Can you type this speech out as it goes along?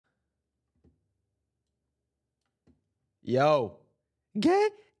Yo. Gaming.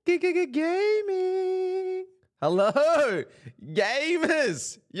 Hello,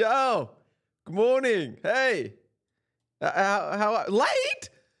 gamers. Yo. Good morning. Hey. How late?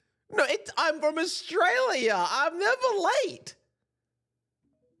 No, I'm from Australia. I'm never late.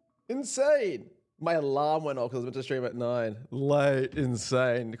 Insane. My alarm went off because I went to stream at 9. Late.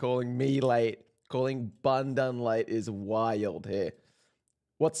 Insane. Calling me late. Calling Bundan late is wild here.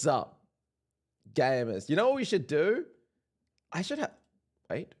 What's up, gamers? You know what we should do? I should have...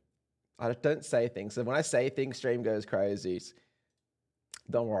 Wait. I don't say things. So when I say things, stream goes crazy.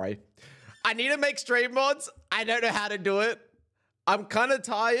 Don't worry. I need to make stream mods. I don't know how to do it. I'm kind of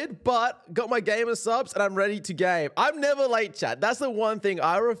tired, but got my gamer subs and I'm ready to game. I'm never late, chat. That's the one thing.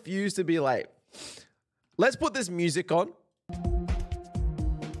 I refuse to be late. Let's put this music on.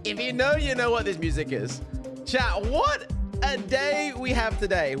 If you know what this music is. Chat, what a day we have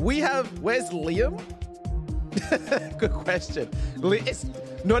today. We have... Where's Liam? Good question. It's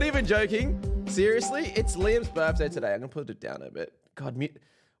not even joking. Seriously, it's Liam's birthday today. I'm going to put it down a bit. God,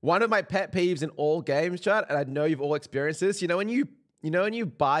 one of my pet peeves in all games, chat, and I know you've all experienced this. You know when you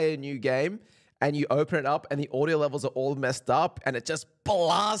buy a new game and you open it up and the audio levels are all messed up and it just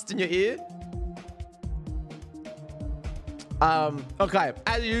blasts in your ear? Okay,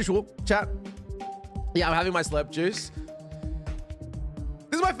 as usual, chat. Yeah, I'm having my slurp juice.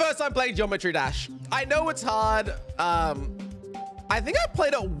 This is my first time playing Geometry Dash. I know it's hard. I think I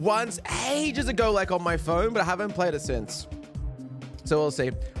played it once ages ago, like on my phone, but I haven't played it since. So we'll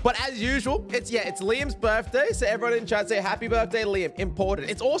see. But as usual, it's Liam's birthday. So everyone in chat say happy birthday, Liam. Important.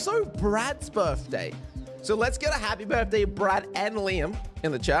 It's also Brad's birthday. So let's get a happy birthday, Brad and Liam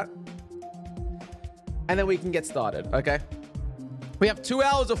in the chat. And then we can get started, okay? We have 2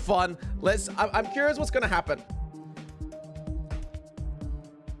 hours of fun. I'm curious what's gonna happen.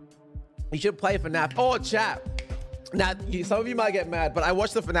 You should play FNAF. Oh, chat. Now, some of you might get mad, but I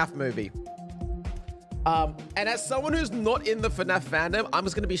watched the FNAF movie. And as someone who's not in the FNAF fandom, I'm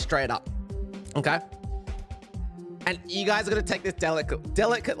just gonna be straight up, okay? And you guys are gonna take this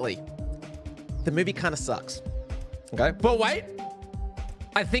delicately. The movie kind of sucks, okay? But wait,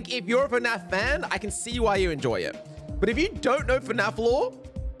 I think if you're a FNAF fan, I can see why you enjoy it. But if you don't know FNAF lore,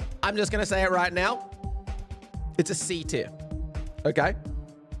 I'm just gonna say it right now. It's a C tier, okay?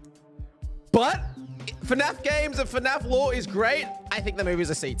 But FNAF games and FNAF lore is great. I think the movie is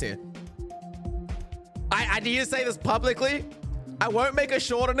a C tier. I need to say this publicly. I won't make a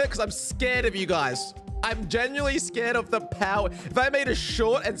short on it because I'm scared of you guys. I'm genuinely scared of the power. If I made a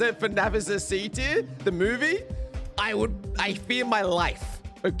short and said FNAF is a C tier, the movie, I fear my life,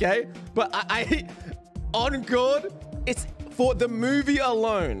 okay? But I on God, it's for the movie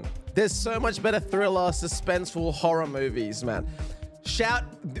alone. There's so much better thriller, suspenseful horror movies, man. Shout,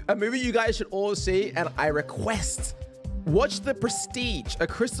 a movie you guys should all see, and I request, watch The Prestige, a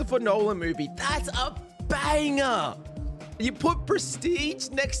Christopher Nolan movie. That's a banger. You put Prestige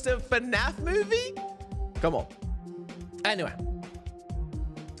next to FNAF movie? Come on. Anyway,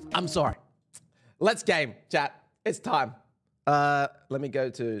 I'm sorry. Let's game, chat. It's time. Let me go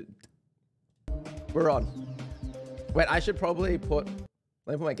to... We're on. Wait, I should probably put...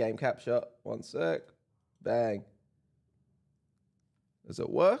 Let me put my game capture. 1 sec. Bang. Does it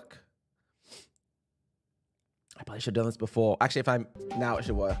work? I probably should have done this before. Actually, now it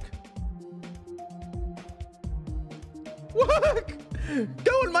should work. Work!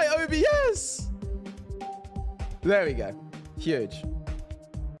 Go on my OBS! There we go. Huge.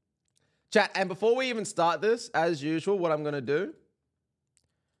 Chat, and before we even start this, as usual, what I'm gonna do,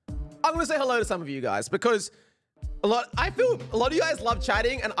 I'm gonna say hello to some of you guys because I feel a lot of you guys love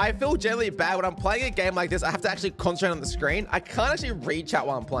chatting, and I feel generally bad when I'm playing a game like this. I have to actually concentrate on the screen. I can't actually read chat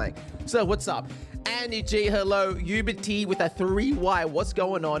while I'm playing. So what's up? Andy G, hello. Uber T with a 3Y. What's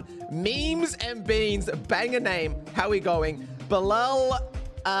going on? Memes and Beans, banger name. How we going? Bilal,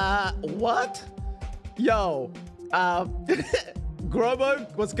 what? Yo,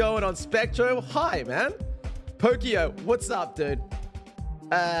 Grobo, what's going on? Spectro, hi, man. Pokio, what's up, dude?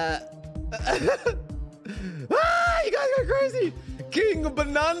 You guys go crazy. King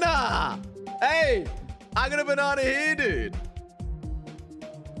Banana. Hey, I got a banana here, dude.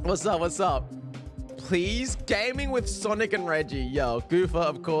 What's up? What's up? Please, gaming with Sonic and Reggie. Yo, Goofer,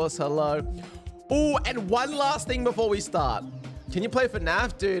 of course. Hello. Oh, and one last thing before we start. Can you play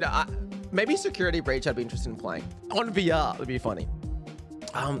FNAF? Dude, maybe Security Breach I'd be interested in playing. On VR, that'd be funny.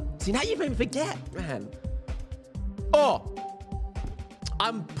 See, now you made me forget, man. Oh,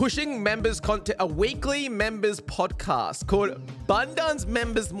 I'm pushing members content, a weekly members podcast called Bundan's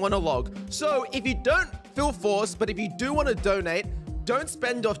Members Monologue. So if you don't feel forced, but if you do want to donate, don't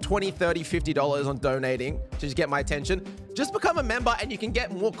spend off $20, $30, $50 on donating to just get my attention. Just become a member and you can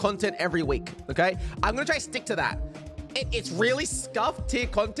get more content every week, okay? I'm gonna try to stick to that. It's really scuffed tier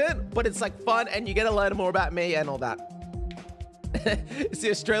content, but it's like fun and you get to learn more about me and all that. It's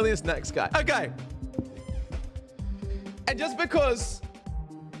the Australian Snacks guy. Okay. And just because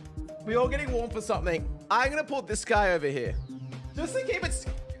we're all getting warm for something, I'm gonna pull this guy over here. Just to keep it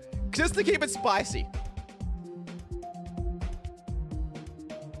spicy.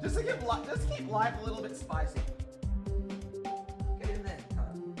 Just to keep life a little bit spicy. Get in there.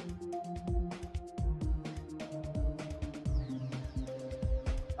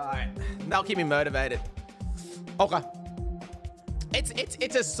 All right, that'll keep me motivated. Okay.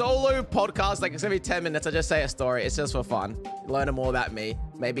 It's a solo podcast. Like, it's gonna be 10 minutes. I just say a story. It's just for fun. Learn more about me.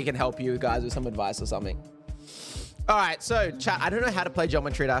 Maybe it can help you guys with some advice or something. All right, so chat, I don't know how to play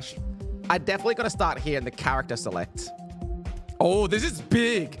Geometry Dash. I definitely gotta start here in the character select. Oh, this is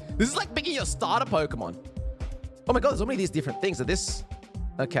big. This is like picking your starter Pokemon. Oh my God, there's so many of these different things. Are this,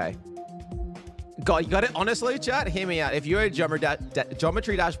 okay. God, you got it. Honestly, chat, hear me out. If you're a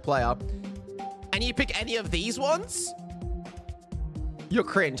Geometry Dash player and you pick any of these ones, you're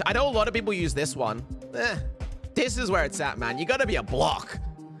cringe. I know a lot of people use this one. This is where it's at, man. You gotta be a block.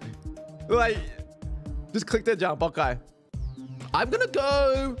 Like, just click the jump. Okay. I'm gonna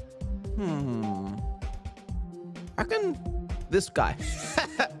go, I reckon this guy.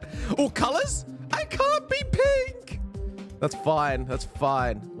 Oh, colors? I can't be pink. That's fine. That's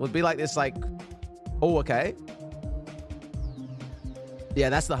fine. Would be like this, like, oh, okay. Yeah,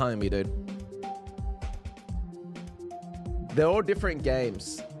 that's the homie, dude. They're all different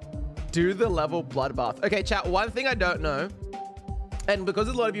games. Do the level bloodbath. Okay, chat, one thing I don't know, and because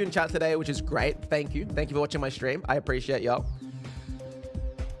there's a lot of you in chat today, which is great. Thank you. Thank you for watching my stream. I appreciate y'all.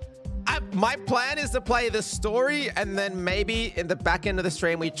 My plan is to play the story, and then maybe in the back end of the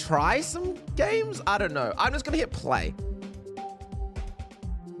stream, we try some games. I don't know. I'm just going to hit play.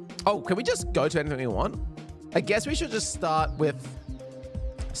 Oh, can we just go to anything we want? I guess we should just start with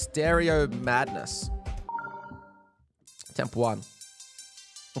Stereo Madness. Temp 1.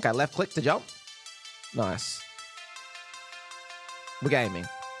 Okay, left click to jump. Nice. We're gaming.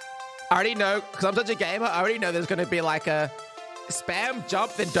 I already know, because I'm such a gamer, I already know there's going to be like a spam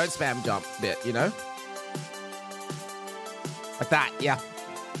jump, then don't spam jump bit, you know? Like that, yeah.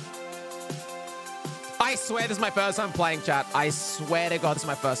 I swear this is my first time playing, chat. I swear to God this is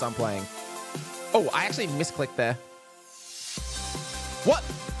my first time playing. Oh, I actually misclicked there. What?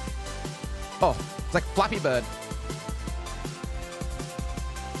 Oh, it's like Flappy Bird.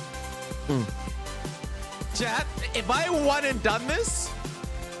 Chat, if I won and done this,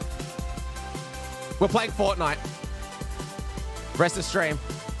 we're playing Fortnite. Rest of stream.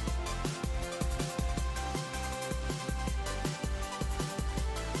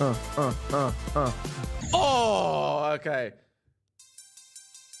 Oh, okay.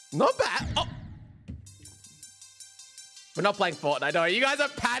 Not bad. Oh. We're not playing Fortnite, no. You guys are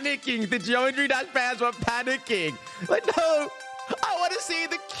panicking. The Geometry Dash fans were panicking. Like, no. I want to see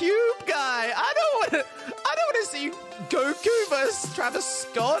the cube guy. I don't want to see Goku versus Travis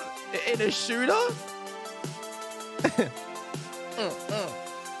Scott in a shooter.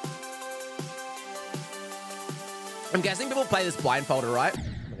 I'm guessing people play this blindfolded, right?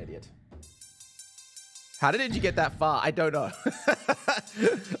 I'm an idiot. How did you get that far? I don't know.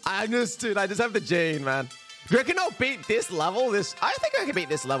 I just have the gene, man. Do you reckon I'll beat this level? I think I can beat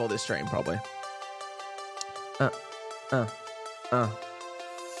this level this stream, probably.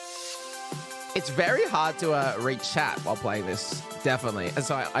 It's very hard to read chat while playing this, definitely. And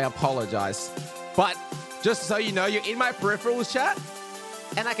so I apologize. But just so you know, you're in my peripherals chat,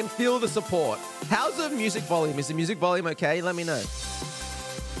 and I can feel the support. How's the music volume? Is the music volume okay? Let me know.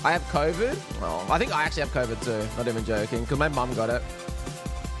 I have COVID. Oh, I think I actually have COVID too. Not even joking, because my mum got it.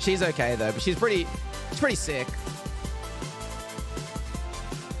 She's okay though, but she's pretty sick.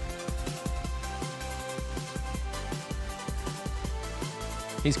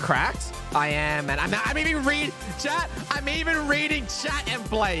 He's cracked? I am, man. I'm even reading chat. I'm even reading chat and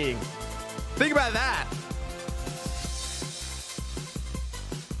playing. Think about that.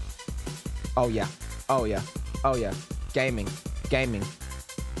 Oh, yeah. Oh, yeah. Oh, yeah. Gaming. Gaming.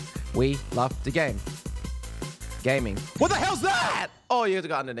 We love to game. Gaming. What the hell's that? Oh, you have to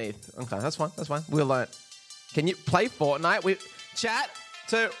go underneath. Okay, that's fine. That's fine. We'll learn. Can you play Fortnite? Chat.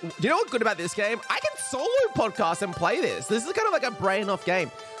 So, you know what's good about this game? I can solo podcast and play this. This is kind of like a brain off game.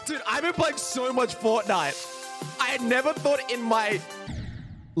 Dude, I've been playing so much Fortnite. I had never thought in my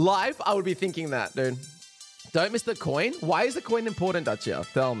life I would be thinking that, dude. Don't miss the coin. Why is the coin important, Dutchia?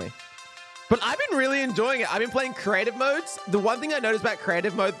 Tell me. But I've been really enjoying it. I've been playing creative modes. The one thing I noticed about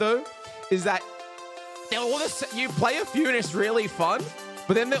creative mode, though, is that they're all you play a few and it's really fun,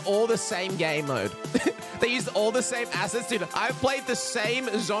 but then they're all the same game mode. They use all the same assets. Dude, I've played the same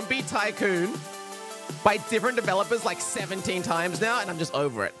Zombie Tycoon by different developers like 17 times now, and I'm just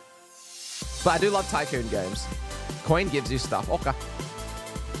over it. But I do love Tycoon games. Coin gives you stuff. Okay.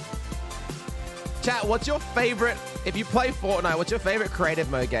 Chat, what's your favorite, if you play Fortnite, what's your favorite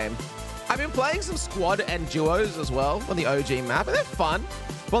creative mode game? I've been playing some squad and duos as well on the OG map, and they're fun.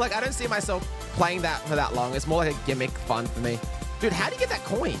 But like, I don't see myself playing that for that long. It's more like a gimmick fun for me. Dude, how do you get that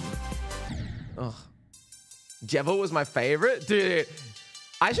coin? Ugh. Jevil was my favorite. Dude,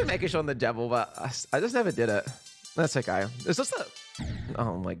 I should make a shot on the Jevil, but I just never did it. That's okay. It's just a...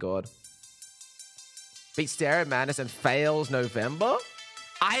 Oh my God. Beat Stereo Madness and fails November?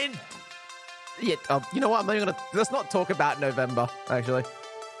 Yeah, you know what? I'm not even gonna... Let's not talk about November, actually.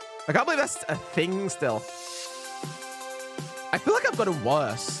 I can't believe that's a thing still. I feel like I've gotten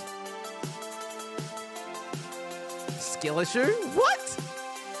worse. Skill issue? What?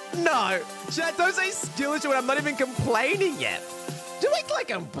 No. Chat, don't say skill issue when I'm not even complaining yet. Do like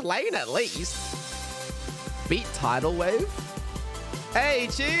complain at least. Beat Tidal Wave? Hey,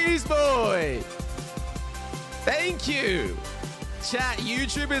 Cheese Boy! Thank you. Chat,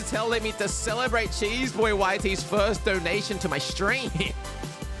 YouTube is telling me to celebrate Cheese Boy YT's first donation to my stream.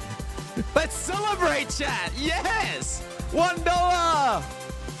 Let's celebrate, chat. Yes. $1.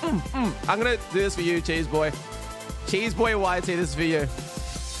 I'm going to do this for you, Cheese Boy. Cheese Boy YT, this is for you.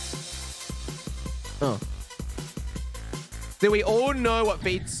 Oh. Do we all know what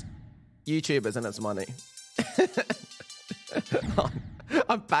beats YouTubers and it's money?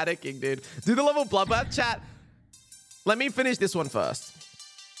 I'm panicking, dude. Do the level Bloodbath, chat. Let me finish this one first.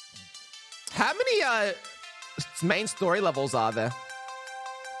 How many main story levels are there?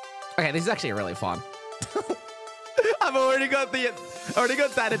 Okay, this is actually really fun. I've already got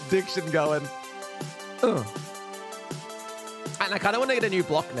that addiction going. Ugh. And I kind of want to get a new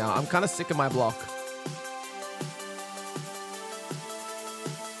block now. I'm kind of sick of my block.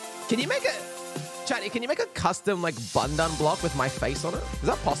 Can you make a... Chat, can you make a custom, like, Bundan block with my face on it? Is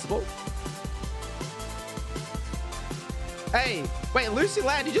that possible? Hey, wait, Lucy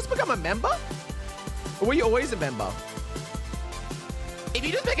Land, you just become a member? Or were you always a member? If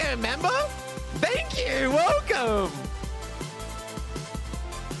you just became a member, thank you, welcome.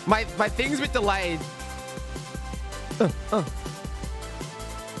 My thing's a bit delayed.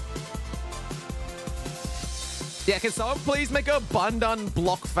 Yeah, can someone please make a Bundan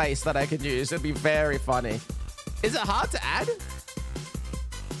block face that I can use? It'd be very funny. Is it hard to add?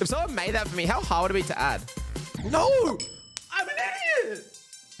 If someone made that for me, how hard would it be to add? No! I'm an idiot!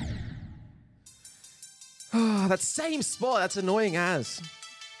 Oh, that same spot, that's annoying as.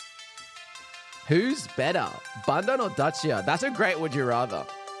 Who's better, Bundan or Dacia? That's a great would you rather.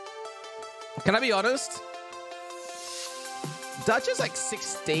 Can I be honest? Dacia's like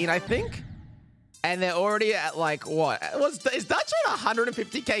 16, I think. And they're already at like, what? Is Dacia at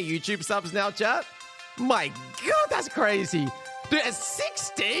 150k YouTube subs now, chat? My God, that's crazy. Dude, at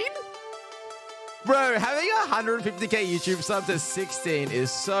 16? Bro, having 150k YouTube subs at 16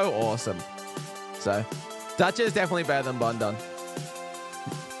 is so awesome. So, Dacia is definitely better than Bundan.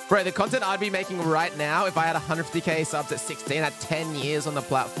 Bro, the content I'd be making right now, if I had 150k subs at 16, had 10 years on the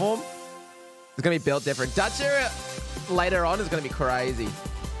platform, it's going to be built different. Dacia later on is going to be crazy.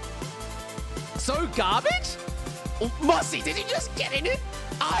 So garbage? Mossy, did you just get in it?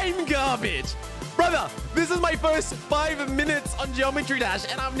 I'm garbage. Brother, this is my first 5 minutes on Geometry Dash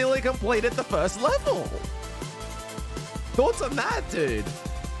and I've nearly completed the first level. Thoughts on that, dude?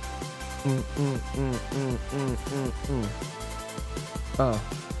 Oh.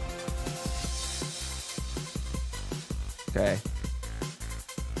 Okay.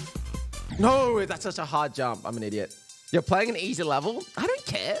 No, that's such a hard jump. I'm an idiot. You're playing an easy level? I don't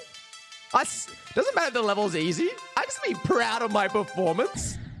care. Doesn't matter if the level's easy. I just be proud of my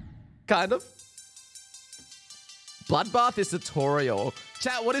performance. Kind of. Bloodbath is tutorial.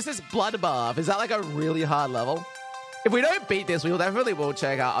 Chat, what is this Bloodbath? Is that like a really hard level? If we don't beat this, we definitely will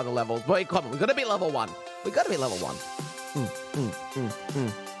check out other levels. But come on, we've got to beat level 1. We've got to beat level 1.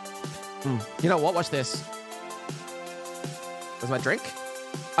 You know what? Watch this. There's my drink.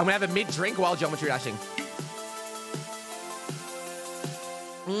 I'm going to have a mid-drink while Geometry Dashing.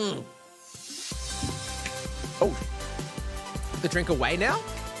 Oh. The drink away now?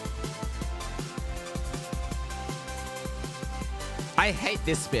 I hate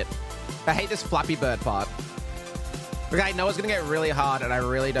this bit. I hate this Flappy Bird part. Okay, I know it's going to get really hard, and I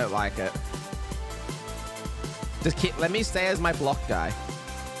really don't like it. Just let me stay as my block guy.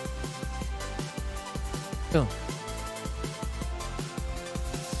 Oh.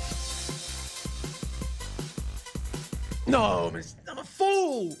 No, I'm a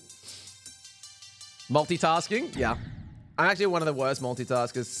fool. Multitasking? Yeah. I'm actually one of the worst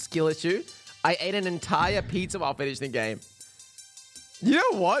multitaskers. Skill issue. I ate an entire pizza while finishing the game. You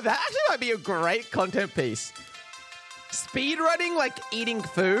know what? That actually might be a great content piece. Speedrunning like eating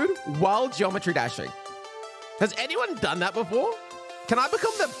food while geometry dashing. Has anyone done that before? Can I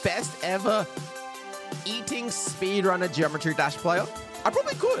become the best ever eating speedrunner geometry dash player? I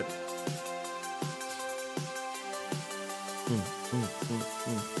probably could.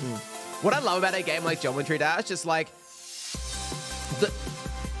 What I love about a game like Geometry Dash is like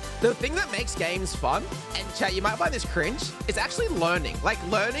the thing that makes games fun, and chat, you might find this cringe, is actually learning. Like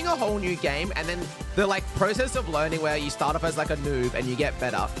learning a whole new game and then the like process of learning where you start off as like a noob and you get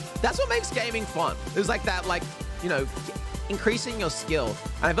better. That's what makes gaming fun. There's like that, like, you know, increasing your skill.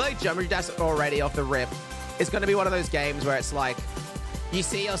 And I feel like Geometry Dash already off the rip is going to be one of those games where it's like you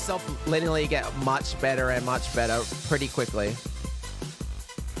see yourself linearly get much better and much better pretty quickly.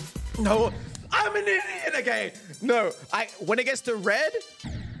 No, I'm an idiot. Okay, no, when it gets to red,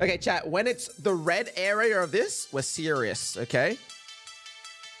 okay, chat, when it's the red area of this, we're serious, okay?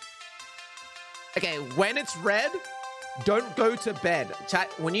 Okay, when it's red, don't go to bed.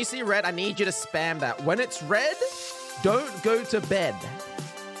 Chat, when you see red, I need you to spam that. When it's red, don't go to bed.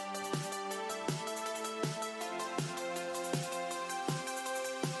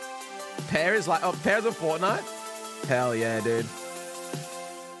 Pear is like, oh, Pear's a Fortnite? Hell yeah, dude.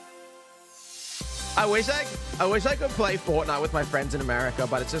 I wish I could play Fortnite with my friends in America,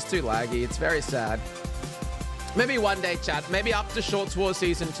 but it's just too laggy. It's very sad. Maybe one day, chat. Maybe up to Shorts Wars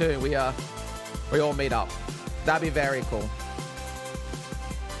Season 2, we all meet up. That'd be very cool.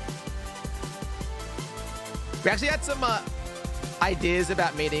 We actually had some ideas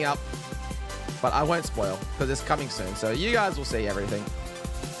about meeting up, but I won't spoil because it's coming soon. So you guys will see everything.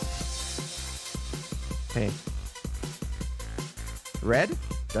 Hey. Red,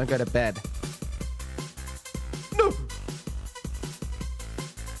 don't go to bed. No.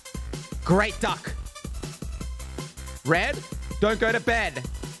 Great duck. Red, don't go to bed.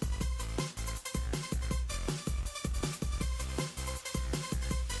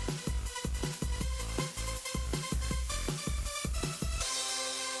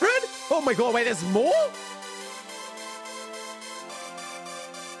 Red? Oh my god, wait, there's more?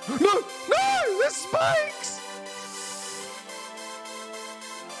 No, no, there's spikes.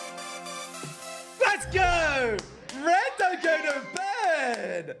 Let's go. Red, don't go to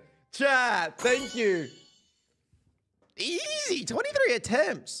bed. Chat, thank you. Easy, 23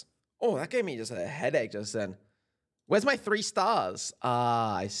 attempts. Oh, that gave me just a headache just then. Where's my 3 stars?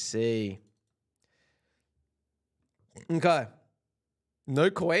 Ah, I see. Okay. No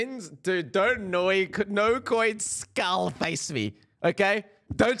coins? Dude, don't no coins skull face me, okay?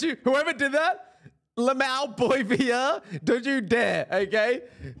 Don't you, whoever did that, Lamau Boy VR, don't you dare, okay?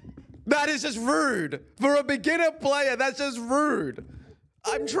 That is just rude. For a beginner player, that's just rude.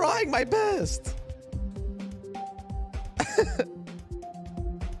 I'm trying my best.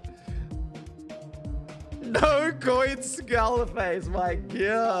 No coin skull face, my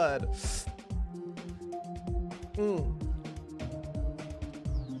god.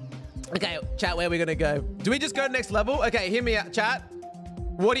 Okay, chat, where are we gonna go? Do we just go to next level? Okay, hear me out, chat.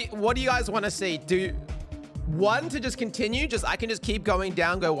 What do you guys want to see? Do one, to just continue, I can just keep going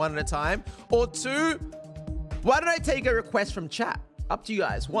down, go one at a time, or 2, why don't I take a request from chat? Up to you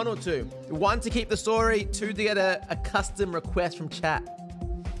guys, 1 or 2. 1 to keep the story, 2 to get a custom request from chat.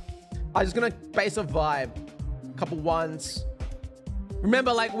 I'm just gonna base a vibe, a couple ones.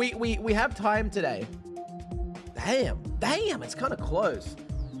 Remember, like we have time today. Damn, it's kind of close.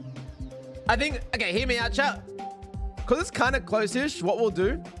 I think, okay, hear me out, chat. Because it's kind of close-ish, what we'll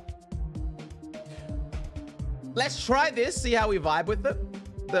do, let's try this, see how we vibe with it.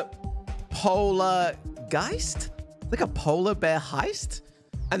 The Polar Geist? Like a polar bear heist?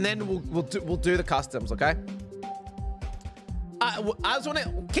 And then we'll do the customs, okay? I just want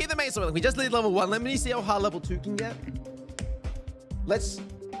to keep the main sword. We just did level 1. Let me see how hard level 2 can get. Let's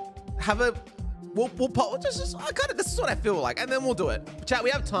have a... this is what I feel like, and then we'll do it. Chat, we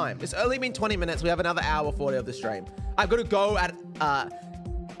have time. It's only been 20 minutes. We have another hour 40 of the stream. I've got to go at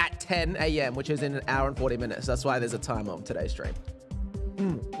 10 a.m., which is in an hour and 40 minutes. That's why there's a timer on today's stream.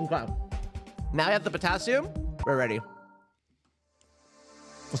 Okay. Now we have the potassium. We're ready.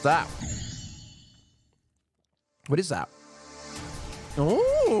 What's that? What is that?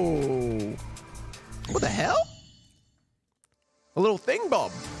 Oh. What the hell? A little thing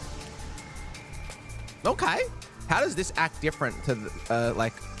bob. Okay. How does this act different to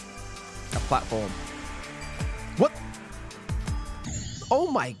like a platform? What? Oh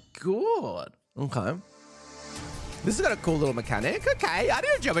my god. Okay. This has got a cool little mechanic. Okay, I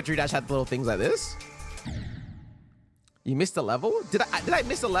didn't know Geometry Dash had little things like this. You missed a level? Did I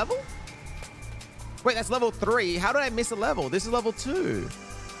miss a level? Wait, that's level 3. How did I miss a level? This is level 2.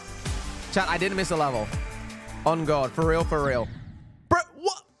 Chat, I didn't miss a level. On God, for real, for real. Bro,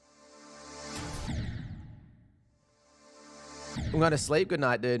 what? I'm going to sleep. Good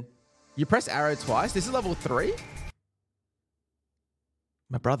night, dude. You press arrow twice. This is level 3?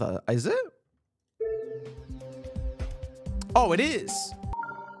 My brother, is it? Oh, it is.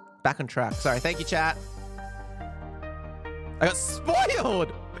 Back on track. Sorry, thank you, chat. I got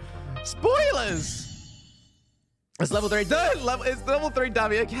spoiled. Spoilers. It's level 3. Dude, it's level 3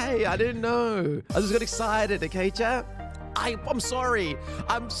 dummy. Okay, I didn't know. I just got excited. Okay, chat. I'm sorry.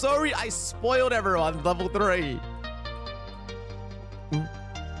 I'm sorry I spoiled everyone. Level 3.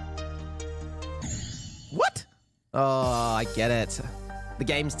 What? Oh, I get it. The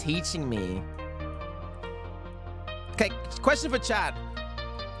game's teaching me. Okay, question for chat.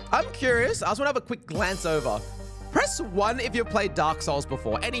 I'm curious. I just want to have a quick glance over. Press 1 if you've played Dark Souls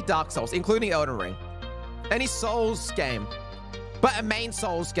before. Any Dark Souls, including Elden Ring. Any Souls game. But a main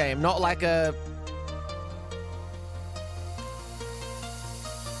Souls game, not like a...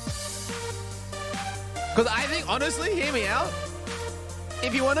 Because I think, honestly, hear me out.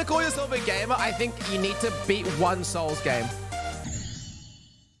 If you want to call yourself a gamer, I think you need to beat one Souls game.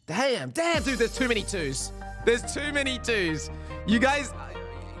 Damn, dude, there's too many 2s. There's too many 2s. You guys,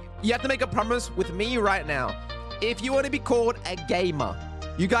 you have to make a promise with me right now. If you want to be called a gamer,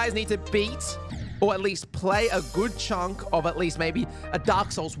 you guys need to beat or at least play a good chunk of at least maybe a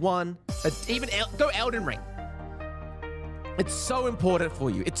Dark Souls 1, go Elden Ring. It's so important for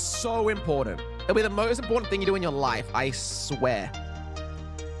you. It's so important. It'll be the most important thing you do in your life, I swear.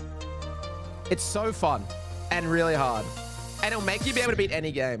 It's so fun and really hard. And it'll make you be able to beat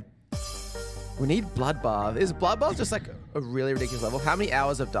any game. We need Bloodbath. Is Bloodbath just like a really ridiculous level? How many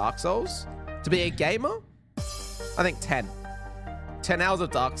hours of Dark Souls? To be a gamer? I think 10. 10 hours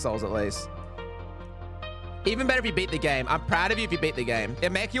of Dark Souls at least. Even better if you beat the game. I'm proud of you if you beat the game.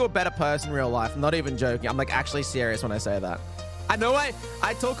 It'll make you a better person in real life. I'm not even joking. I'm like actually serious when I say that. I know I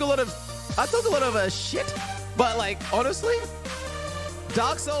talk a lot of shit, but like honestly,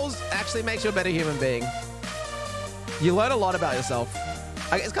 Dark Souls actually makes you a better human being. You learn a lot about yourself.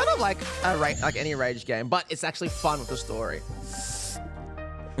 It's kind of like any rage game, but it's actually fun with the story.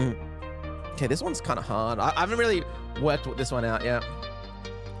 Okay, this one's kind of hard. I haven't really worked with this one out yet.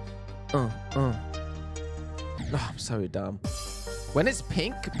 Oh, I'm so dumb. When it's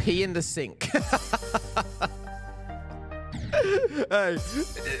pink, pee in the sink. Hey,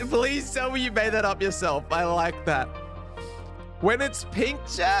 please tell me you made that up yourself. I like that. When it's pink,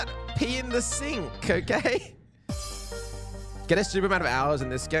 chat, pee in the sink, okay? Get a stupid amount of hours in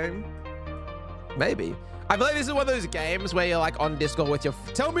this game? Maybe. I feel like this is one of those games where you're like on Discord with your...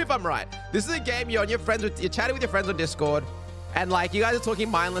 Tell me if I'm right. This is a game you're chatting with your friends on Discord, and like you guys are talking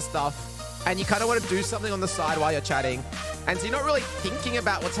mindless stuff, and you kind of want to do something on the side while you're chatting. And so you're not really thinking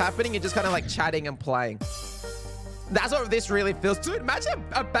about what's happening. You're just kind of like chatting and playing. That's what this really feels. Dude, imagine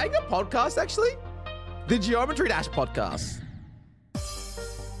a banger podcast, actually. The Geometry Dash podcast.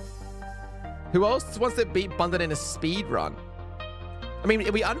 Who else wants to beat Bundle in a speed run? I mean,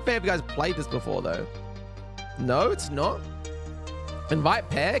 it'd be unfair if you guys played this before, though. No, it's not. Invite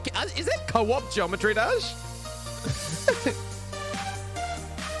pair. Is it co-op Geometry Dash?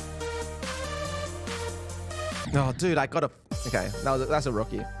 Oh, dude, I gotta... Okay, that's a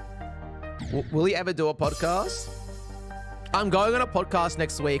rookie. Will he ever do a podcast? I'm going on a podcast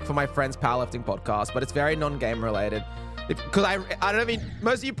next week for my friend's powerlifting podcast, but it's very non-game related. Because I don't mean,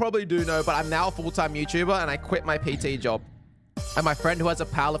 most of you probably do know, but I'm now a full-time YouTuber and I quit my PT job. And my friend who has a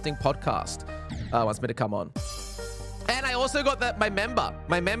powerlifting podcast wants me to come on. And I also got my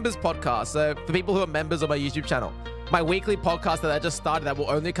members podcast. So for people who are members of my YouTube channel, my weekly podcast that I just started that will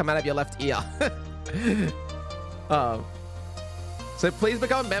only come out of your left ear. So please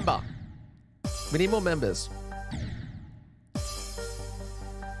become a member. We need more members.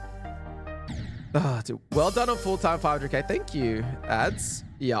 Oh, dude. Well done on full-time 500k. Thank you, ads.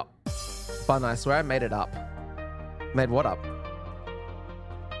 Yup. Fun, I swear I made it up. Made what up?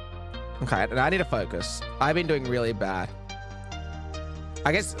 Okay, and I need to focus. I've been doing really bad.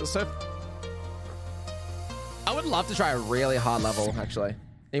 I guess, so... I would love to try a really hard level, actually.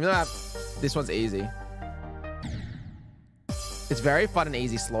 Even though this one's easy. It's very fun and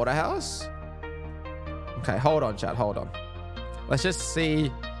easy. Slaughterhouse. Okay, hold on, chat. Hold on. Let's just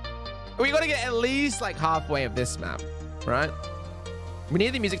see... We got to get at least like halfway of this map, right? We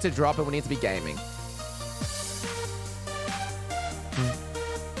need the music to drop and we need to be gaming.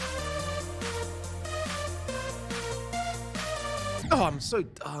 Oh, I'm so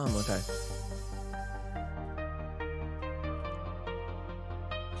dumb. Okay.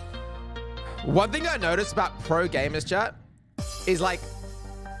 One thing I noticed about pro gamers, chat, is like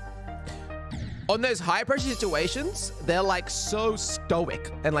on those high pressure situations, they're like so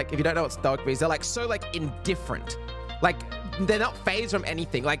stoic. And like, if you don't know what stoic means, they're like so like indifferent. Like they're not phased from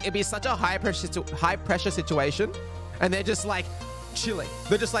anything. Like it'd be such a high pressure situation, and they're just like chilling.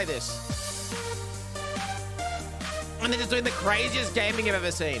 They're just like this. And they're just doing the craziest gaming you've ever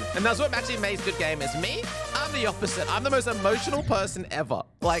seen. And that's what actually makes good gamers. Me, I'm the opposite. I'm the most emotional person ever.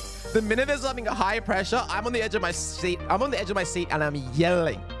 Like the minute there's something high pressure, I'm on the edge of my seat. I'm on the edge of my seat and I'm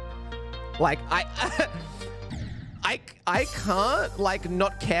yelling. Like I can't like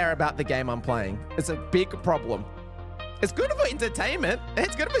not care about the game I'm playing. It's a big problem. It's good for entertainment.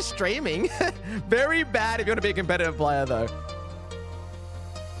 It's good for streaming. Very bad if you want to be a competitive player though.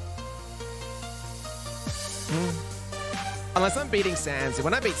 Unless I'm beating Sans.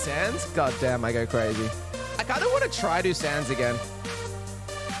 When I beat Sans, goddamn, I go crazy. I kind of want to try do Sans again.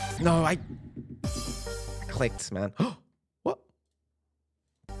 No, I clicked, man. What?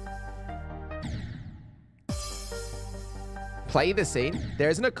 Play the scene. There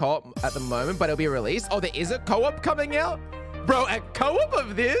isn't a co-op at the moment, but it'll be released. Oh, there is a co-op coming out? Bro, a co-op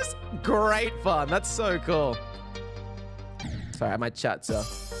of this? Great fun. That's so cool. Sorry, my chat, sir.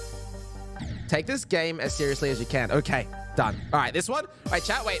 Take this game as seriously as you can. Okay. Done. All right, this one. All right,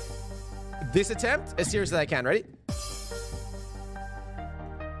 chat, wait. This attempt, as serious as I can. Ready?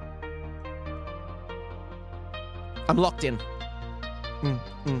 I'm locked in.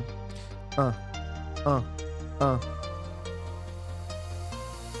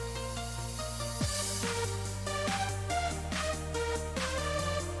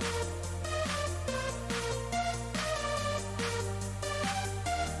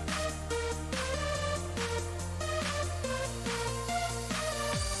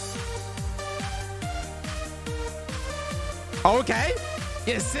 Okay.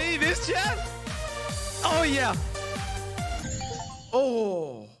 You see this, chat? Oh, yeah.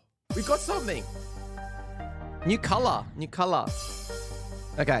 Oh, we got something. New color. New color.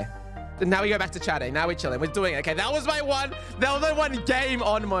 Okay. Now we go back to chatting. Now we're chilling. We're doing it. Okay, that was my one. That was my one game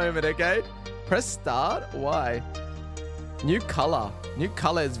on moment, okay? Press start. Why? New color. New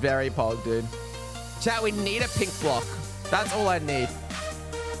color is very pog, dude. Chat, we need a pink block. That's all I need.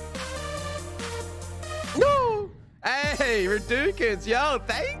 No. Hey, Redukins. Yo,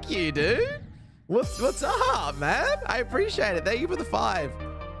 thank you, dude. What's up, man? I appreciate it. Thank you for the 5.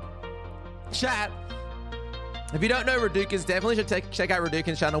 Chat, if you don't know Redukins, definitely should check out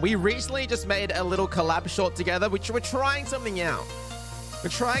Redukins' channel. We recently just made a little collab short together, which we're trying something out. We're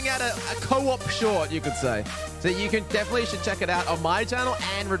trying out a co-op short, you could say. So you can definitely should check it out on my channel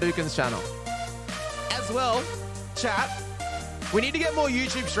and Redukins' channel. As well, chat, we need to get more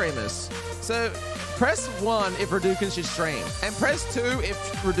YouTube streamers. So press 1 if Redukins should stream. And press 2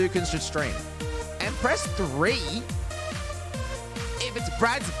 if Redukins should stream. And press 3 if it's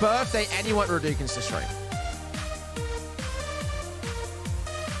Brad's birthday and you want Redukins to stream.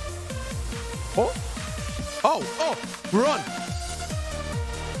 Oh, we're on.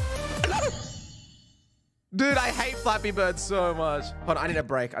 Dude, I hate Flappy Bird so much. Hold on, I need a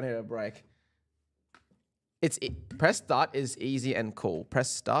break. Press start is easy and cool. Press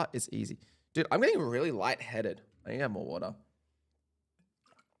start is easy. Dude, I'm getting really lightheaded. I need to have more water.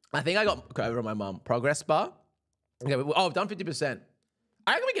 I think I got over on my mom. Progress bar. Okay, oh, I've done 50%.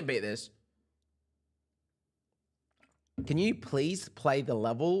 I reckon we can beat this. Can you please play the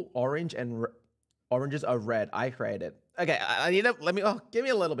level orange and oranges are red? I created. Okay, I need to, give me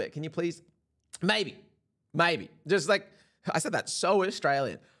a little bit. Can you please? Maybe. Just like, I said that so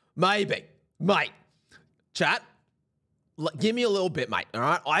Australian. Maybe. Mate. Chat. Give me a little bit, mate. All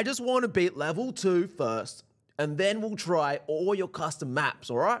right? I just want to beat level 2 first. And then we'll try all your custom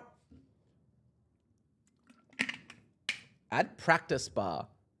maps, all right? Add practice bar.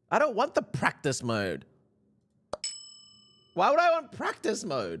 I don't want the practice mode. Why would I want practice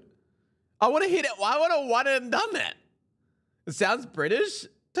mode? I want to hit it. I want to one and done it. It sounds British.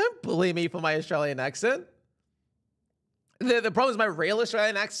 Don't bully me for my Australian accent. The problem is my real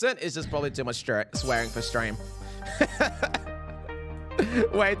Australian accent is just probably too much swearing for stream.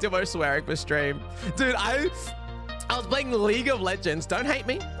 Way too much swearing for stream. Dude, I was playing League of Legends. Don't hate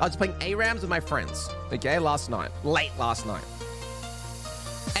me. I was playing ARAMs with my friends. Okay, late last night.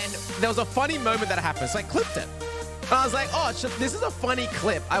 And there was a funny moment that happened. So I clipped it. And I was like, oh, this is a funny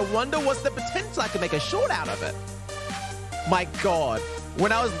clip. I wonder what's the potential I could make a short out of it. My God.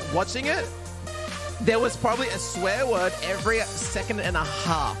 When I was watching it, there was probably a swear word every second and a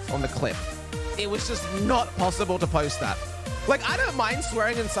half on the clip. It was just not possible to post that. Like, I don't mind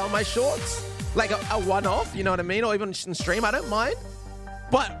swearing in some of my shorts. Like a one-off, you know what I mean? Or even in stream, I don't mind.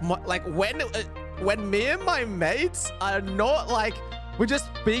 But like when me and my mates are not like, we're just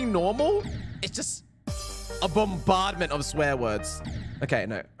being normal, it's just a bombardment of swear words. Okay,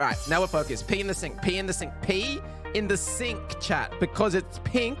 no. All right, now we're focused. Pee in the sink, pee in the sink, pee in the sink, chat. Because it's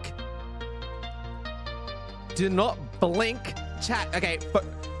pink. Do not blink, chat. Okay, but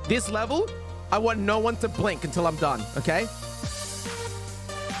this level, I want no one to blink until I'm done, okay?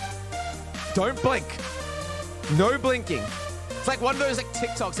 Don't blink. No blinking. It's like one of those like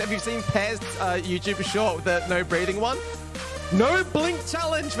TikToks. Have you seen Pear's YouTube short with the no breathing one? No blink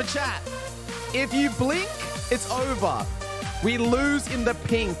challenge for chat. If you blink, it's over. We lose in the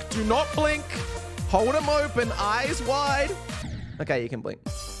pink. Do not blink. Hold them open, eyes wide. Okay, you can blink.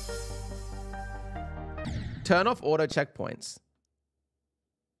 Turn off auto checkpoints.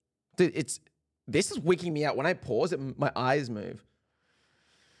 Dude, this is wigging me out. When I pause, my eyes move.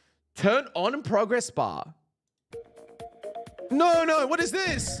 Turn on progress bar. No, no, what is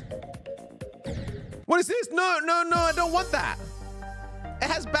this? What is this? No, no, no, I don't want that. It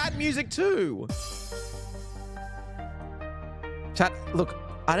has bad music too. Chat, look,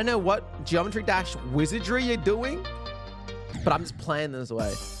 I don't know what Geometry Dash wizardry you're doing, but I'm just playing this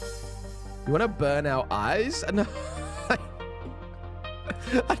way. You want to burn our eyes? No, I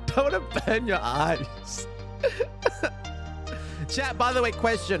don't want to burn your eyes. Chat, by the way,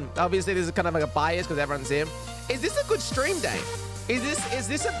 question. Obviously, this is kind of like a bias because everyone's here. Is this a good stream day? Is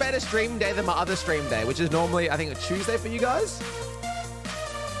this a better stream day than my other stream day, which is normally, I think, a Tuesday for you guys?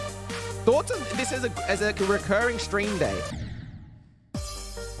 Thoughts on this as a recurring stream day?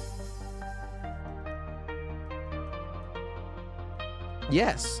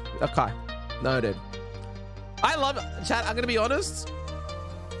 Yes. Okay. Noted. I love chat. I'm gonna be honest.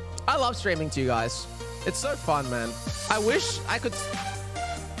 I love streaming to you guys. It's so fun, man. I wish I could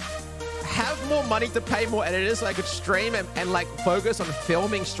have more money to pay more editors so I could stream and like focus on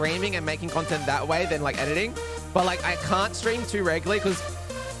filming, streaming, and making content that way than like editing. But like I can't stream too regularly because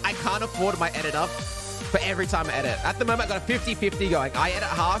I can't afford my editor for every time I edit. At the moment, I got a 50-50 going. I edit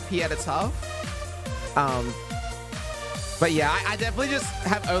half, he edits half. But yeah, I definitely just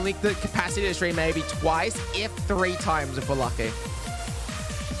have only the capacity to stream maybe twice, if 3 times if we're lucky.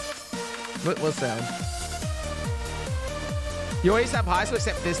 What sound? You always have high school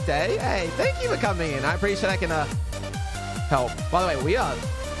except this day? Hey, thank you for coming in. I appreciate I can help. By the way, we're on.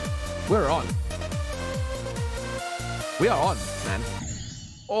 We are on, man.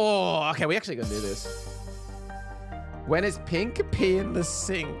 Oh, okay, we actually gonna do this. When is pink? Pee in the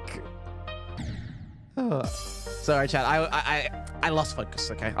sink. Oh. Sorry, chat. I lost focus,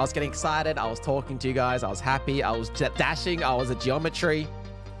 okay? I was getting excited. I was talking to you guys. I was happy. I was dashing. I was a geometry.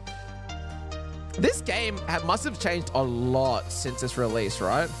 This game must have changed a lot since its release,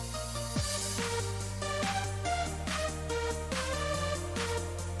 right?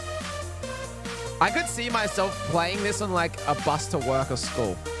 I could see myself playing this on like a bus to work or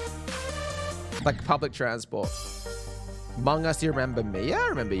school. Like public transport. Among Us, you remember me? Yeah, I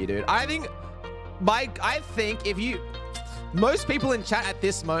remember you, dude. I think if you... Most people in chat at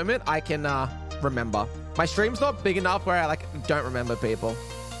this moment, I can remember. My stream's not big enough where I like don't remember people.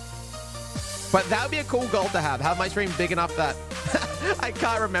 But that would be a cool goal to have my stream big enough that I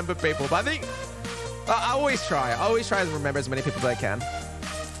can't remember people. But I think I always try. I always try to remember as many people as I can.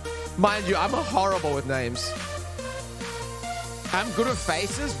 Mind you, I'm horrible with names. I'm good with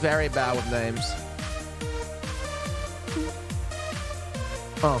faces, very bad with names.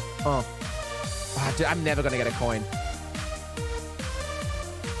 Oh, dude, I'm never gonna get a coin.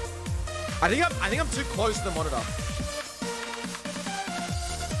 I think I'm too close to the monitor.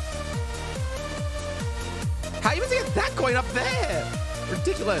 How are you going to get that coin up there?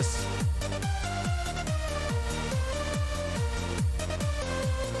 Ridiculous.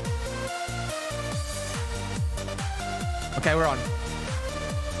 Okay, we're on.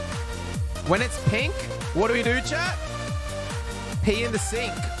 When it's pink, what do we do, chat? Pee in the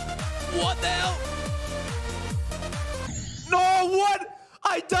sink. What the hell? No, what?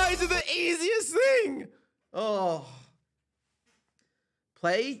 I died to the easiest thing. Oh.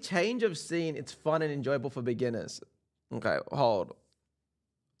 Play change of scene. It's fun and enjoyable for beginners. Okay, hold.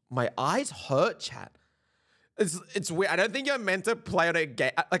 My eyes hurt, chat. It's weird. I don't think you're meant to play on a game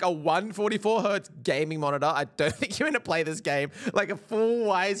like a 144 hertz gaming monitor. I don't think you're meant to play this game like a full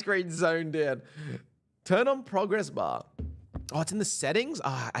widescreen zoned in. Turn on progress bar. Oh, it's in the settings.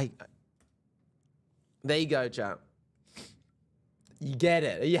 There you go, chat. You get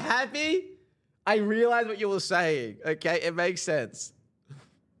it. Are you happy? I realized what you were saying. Okay, it makes sense.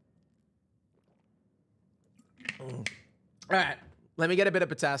 All right. Let me get a bit of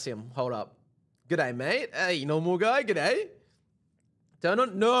potassium. Hold up. G'day, mate. Hey, normal guy. G'day. Turn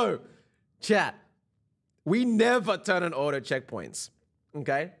on. No. Chat. We never turn on auto checkpoints.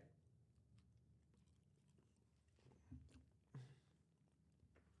 Okay?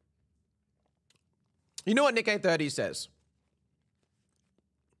 You know what Nick 830 says?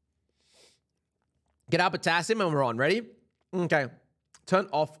 Get our potassium and we're on. Ready? Okay. Turn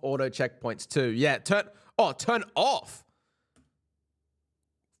off auto checkpoints too. Yeah, turn off.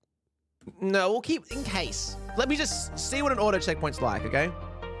 No, we'll keep in case. Let me just see what an auto checkpoint's like, okay?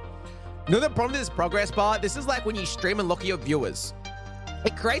 You know the problem with this progress bar? This is like when you stream and look at your viewers.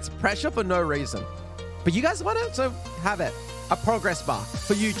 It creates pressure for no reason. But you guys want it? So have it. A progress bar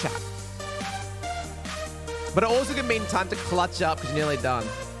for you, chat. But it also can mean time to clutch up because you're nearly done.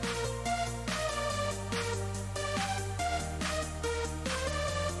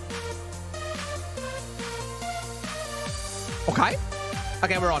 Okay.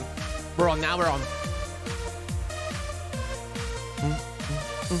 Okay, we're on. We're on. Now we're on.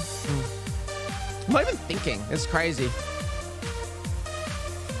 I'm not even thinking. It's crazy.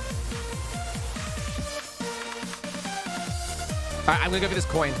 All right, I'm going to go for this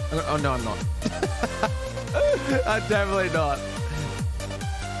coin. Oh, no, I'm not. I'm definitely not.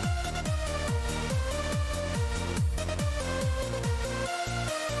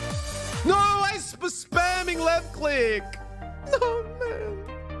 No, I was spamming left click. No, man.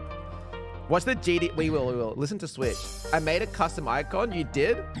 Watch the GD. We will. Listen to Switch. I made a custom icon. You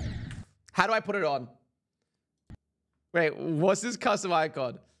did? How do I put it on? Wait, what's this custom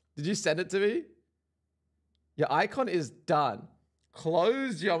icon? Did you send it to me? Your icon is done.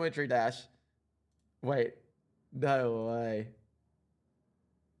 Close Geometry Dash. Wait. No way.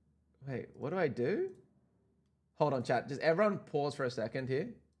 Wait, what do I do? Hold on, chat. Just everyone pause for a second here.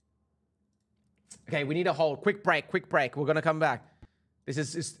 Okay, we need to hold. Quick break, quick break. We're going to come back. This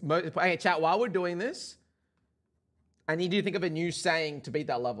is okay, chat, while we're doing this, I need you to think of a new saying to beat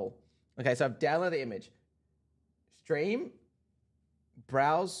that level. Okay, so I've downloaded the image. Stream,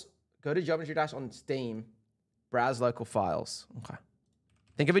 browse, go to Geometry Dash on Steam, browse local files. Okay.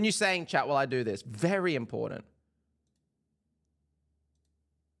 Think of a new saying, chat, while I do this. Very important.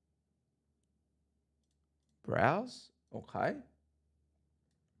 Browse. Okay.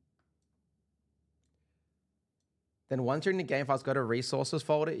 Then once you're in the game files, go to resources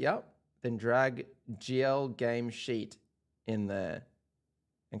folder. Yep. Then drag GL game sheet in there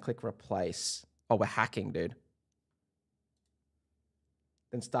and click replace. Oh, we're hacking, dude.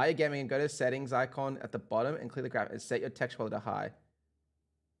 Then start your gaming and go to settings icon at the bottom and click the graph and set your text quality to high.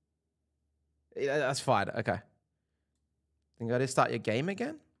 Yeah, that's fine. Okay. Then go to start your game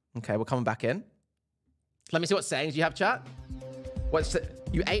again. Okay, we're coming back in. Let me see what sayings you have, chat. What's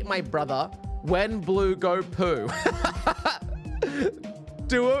you ate my brother. When blue go poo.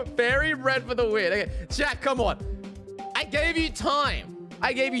 Do it. Fairy red for the win. Okay. Chat, come on. I gave you time.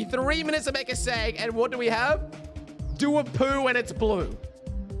 I gave you 3 minutes to make a saying. And what do we have? Do a poo when it's blue.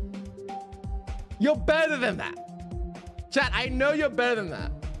 You're better than that. Chat, I know you're better than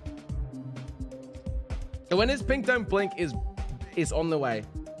that. And when it's pink, don't blink is on the way.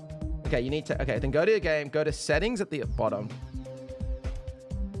 Okay, you need to, okay, then go to your game, go to settings at the bottom.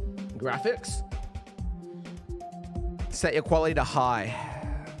 Graphics. Set your quality to high.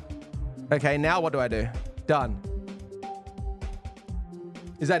 Okay, now what do I do? Done.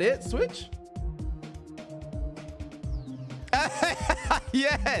 Is that it, Switch?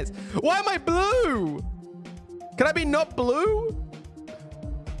 Yes. Why am I blue? Can I be not blue?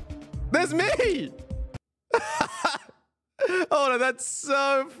 There's me. Oh no, that's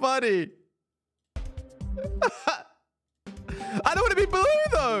so funny. I don't want to be blue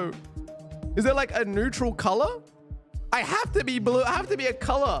though. Is there like a neutral color? I have to be blue. I have to be a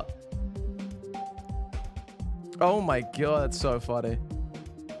color. Oh my God, that's so funny.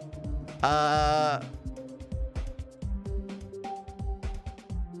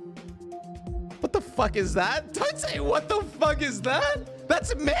 What the fuck is that? Don't say what the fuck is that?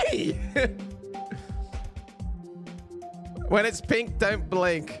 That's me. When it's pink, don't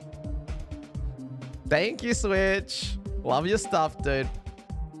blink. Thank you, Switch. Love your stuff, dude.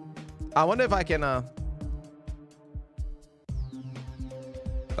 I wonder if I can, I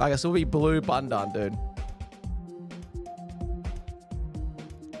guess it'll be blue Bundan, dude.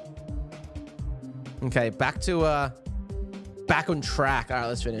 Okay, back on track. All right,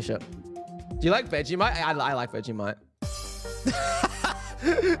 let's finish it. Do you like Vegemite? I like Vegemite.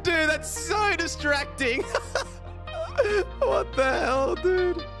 Dude, that's so distracting. What the hell,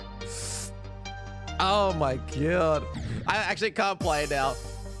 dude? Oh my God. I actually can't play now.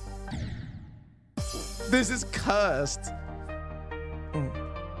 This is cursed.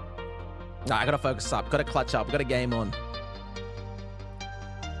 No, I gotta focus up. Gotta clutch up. Gotta game on.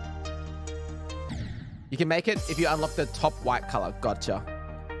 You can make it if you unlock the top white color. Gotcha.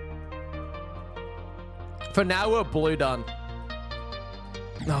 For now, we're blue done.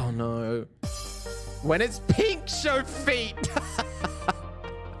 Oh, no. When it's pink, show feet.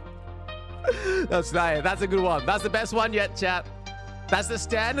 That's nice. That's a good one. That's the best one yet, chat. That's the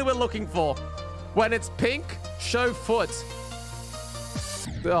standard we're looking for. When it's pink, show foot.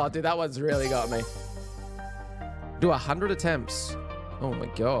 Oh, dude, that one's really got me. Do 100 attempts. Oh my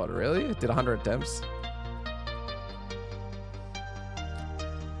God, really? Did 100 attempts?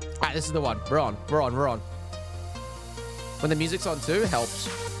 All right, this is the one. We're on. We're on. We're on. When the music's on too, helps.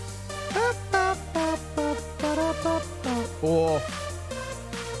 Oh.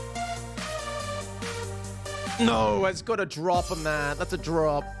 No, it's got a drop on that. That's a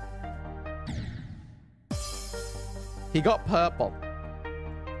drop. He got purple.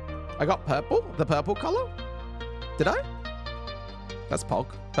 I got purple? The purple color? Did I? That's Pog.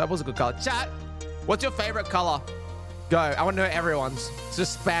 Purple's a good color. Chat, what's your favorite color? Go. I want to know everyone's.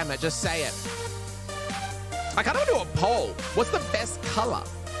 Just spam it. Just say it. I can't even do a poll. What's the best color?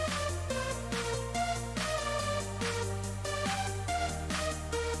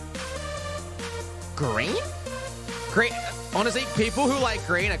 Green? Green. Honestly, people who like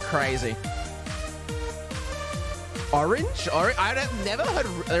green are crazy. Orange? Orange? I've never heard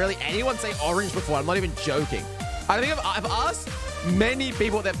really anyone say orange before. I'm not even joking. I don't think I've asked many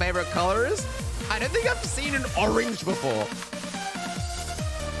people what their favorite color is. I don't think I've seen an orange before.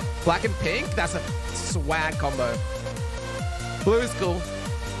 Black and pink? That's a swag combo. Blue is cool.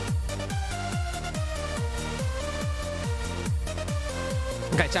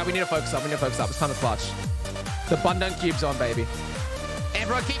 Okay, chat, we need to focus up. We need to focus up. It's time to clutch. The Bundung Cube's on, baby.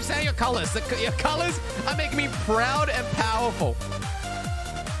 Everyone keeps saying your colors. Your colors are making me proud and powerful.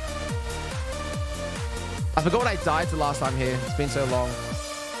 I forgot what I died to last time here. It's been so long.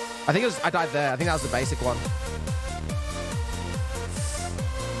 I think I died there. I think that was the basic one.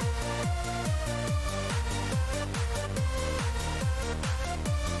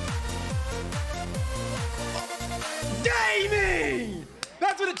 Gaming!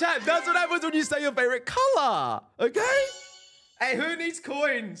 That's what that's what happens when you say your favorite color. Okay? Hey, who needs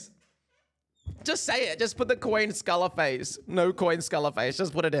coins? Just say it. Just put the coin Sculler face. No coin Sculler face.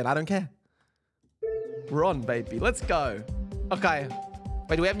 Just put it in. I don't care. We're on, baby. Let's go. Okay.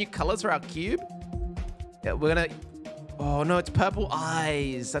 Wait, do we have new colors for our cube? Yeah, we're gonna... Oh, no, it's purple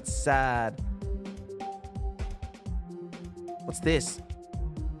eyes. That's sad. What's this?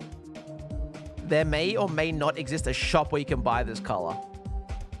 There may or may not exist a shop where you can buy this color.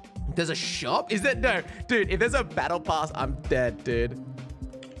 There's a shop? Is there? No. Dude, if there's a battle pass, I'm dead, dude.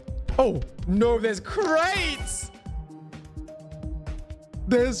 Oh, no, there's crates.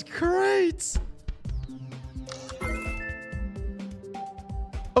 There's crates.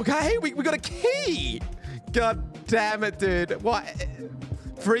 Okay, we got a key. God damn it, dude. What?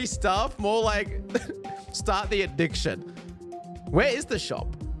 Free stuff? More like start the addiction. Where is the shop?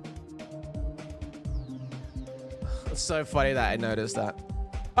 It's so funny that I noticed that.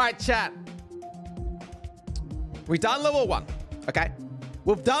 All right, chat. We've done level 1, okay?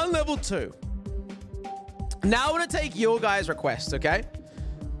 We've done level 2. Now I want to take your guys' requests, okay?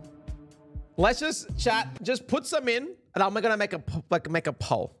 Let's just chat. Just put some in, and I'm gonna make a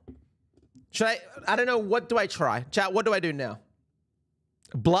poll. Should I don't know. What do I try? Chat. What do I do now?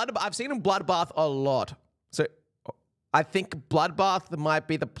 I've seen in Bloodbath a lot, so I think Bloodbath might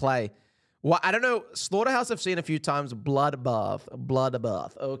be the play. Well, I don't know. Slaughterhouse I've seen a few times. Bloodbath.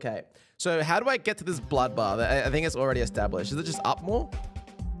 Bloodbath. Okay. So how do I get to this Bloodbath? I think it's already established. Is it just up more?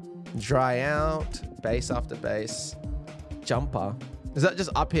 Dry out. Base after base. Jumper. Is that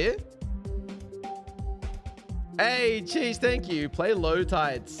just up here? Hey, cheese. Thank you. Play Low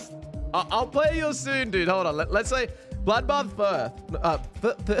Tides. I'll play yours soon, dude. Hold on. Let's say Bloodbath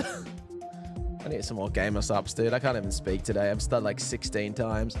first. I need some more gamer subs, dude. I can't even speak today. I've started like 16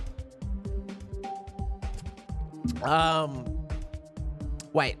 times.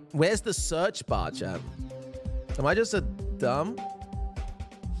 Wait, where's the search bar, chat? Am I just a dumb?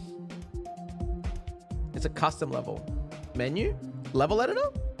 It's a custom level. Menu? Level editor?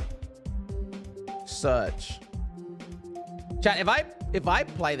 Search. Chat, if I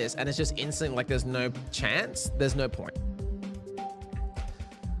play this and it's just instant, like there's no chance, there's no point.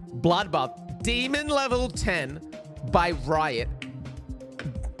 Bloodbath. Demon level 10 by Riot.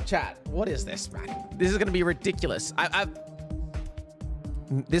 Chat, what is this, man? This is going to be ridiculous.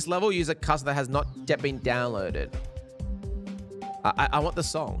 This level user custom that has not yet been downloaded. I want the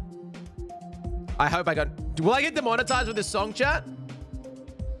song. I hope I got... Will I get demonetized with this song, chat?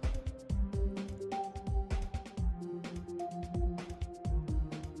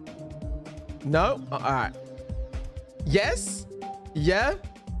 No? All right. Yes? Yeah?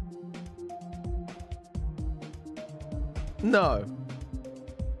 No.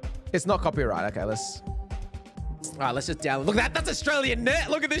 It's not copyright. Okay, let's... All right, let's just download. Look at that. That's Australian net.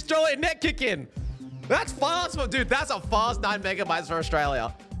 Look at the Australian net kick in. That's fast. Dude, that's a fast 9 megabytes for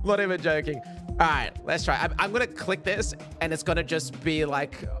Australia. Not even joking. All right, let's try. I'm going to click this, and it's going to just be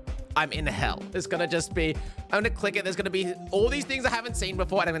like... I'm in hell. It's going to just be... I'm going to click it. There's going to be all these things I haven't seen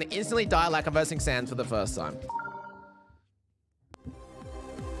before, and I'm going to instantly die like I'm versing Sans for the first time.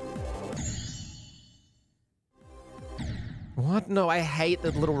 What? No, I hate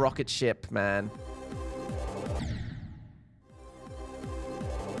the little rocket ship, man.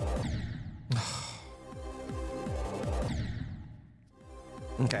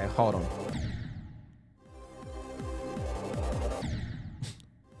 Okay, hold on.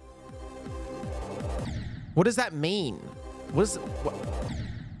 What does that mean? What?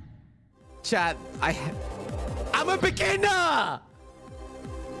 Chat, I'm a beginner!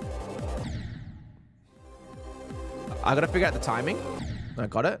 I gotta figure out the timing. I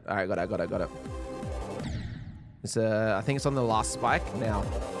got it. All right, got it. It's I think it's on the last spike now.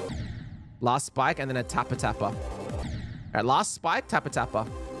 Last spike and then a tapper. All right, last spike, tapper.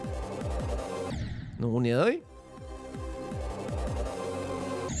 No, nearly.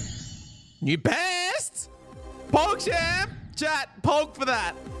 New best. Poke champ. Chat, poke for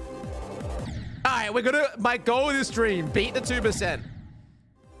that. All right, we're gonna. My goal of this stream: beat the 2%.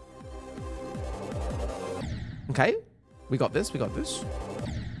 Okay. We got this. Beat the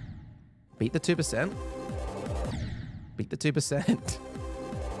 2%. Beat the 2%.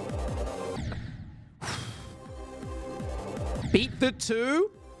 Beat the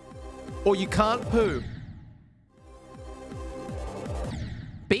 2 or you can't poo.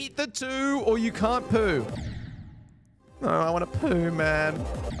 Beat the 2 or you can't poo. No, I want to poo, man.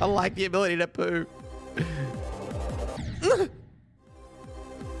 I like the ability to poo.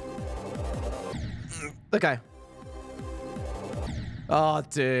 Okay. Oh,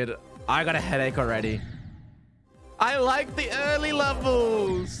 dude. I got a headache already. I like the early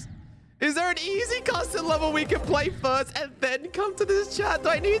levels. Is there an easy custom level we can play first and then come to this chat? Do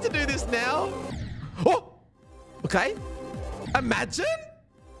I need to do this now? Oh! Okay. Imagine?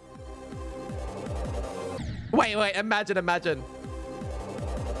 Wait. Imagine. Imagine.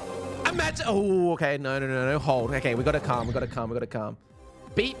 Oh, okay. No. Hold. Okay, we gotta calm.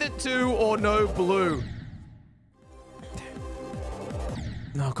 Beat the 2 or no blue.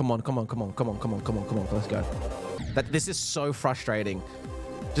 No, come on. Let's go. This is so frustrating.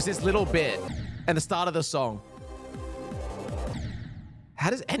 Just this little bit and the start of the song. How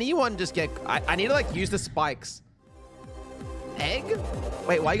does anyone just get... I need to like use the spikes. Egg?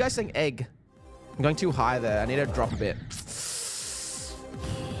 Wait, why are you guys saying egg? I'm going too high there. I need to drop a bit.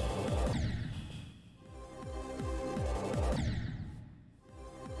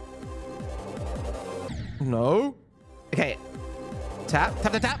 No. Okay. Tap.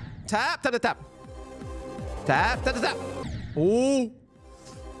 Ooh.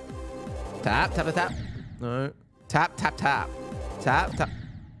 Tap. No. Tap. Tap.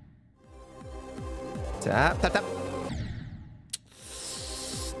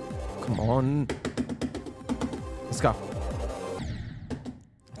 Come on. Let's go.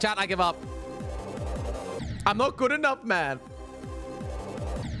 Chat, I give up. I'm not good enough, man.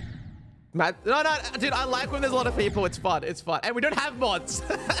 No, dude, I like when there's a lot of people. It's fun. And we don't have mods.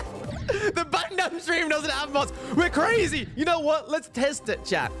 The Button Up stream doesn't have mods. We're crazy. You know what? Let's test it,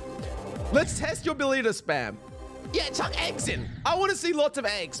 chat. Let's test your ability to spam. Yeah, chuck eggs in. I want to see lots of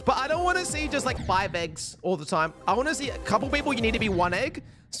eggs, but I don't want to see just like 5 eggs all the time. I want to see a couple people, you need to be 1 egg.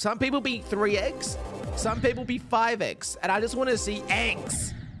 Some people be 3 eggs. Some people be 5 eggs. And I just want to see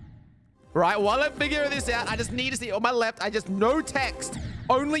eggs. Right? While I'm figuring this out, I just need to see on my left, no text.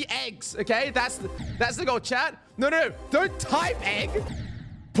 Only eggs, okay? That's the goal, chat. No, don't type egg.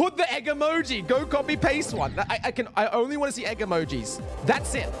 Put the egg emoji. Go copy paste one. I only want to see egg emojis.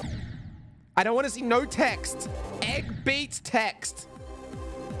 That's it. I don't want to see no text. Egg beats text.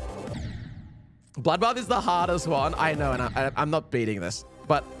 Bloodbath is the hardest one. I know, and I'm not beating this.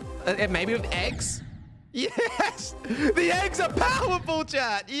 But maybe with eggs? Yes! The eggs are powerful,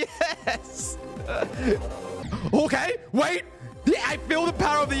 chat! Yes! Okay, wait! I feel the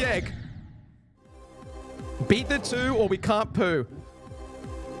power of the egg. Beat the 2 or we can't poo.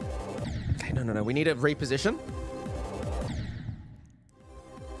 Okay, no. We need to reposition.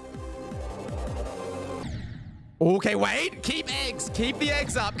 Okay, wait. Keep eggs. Keep the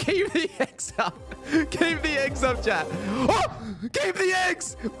eggs up. Keep the eggs up. Keep the eggs up, chat. Oh! Keep the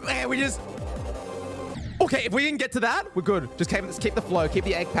eggs! Man, we just... Okay, if we can get to that, we're good. Just keep the flow. Keep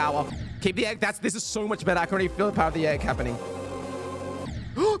the egg power. Keep the egg. This is so much better. I can already feel the power of the egg happening.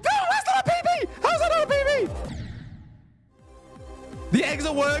 No, that's not a PB! How's that not a PB? The eggs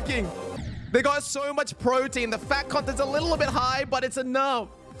are working. They got so much protein. The fat content's a little bit high, but it's enough.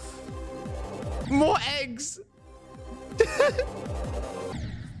 More eggs.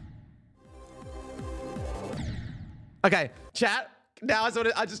 Okay, chat. Now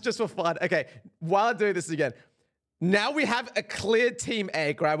I just for fun. Okay, while I do this again, now we have a clear team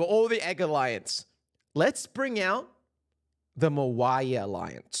egg, right? We're all the Egg Alliance. Let's bring out the Moai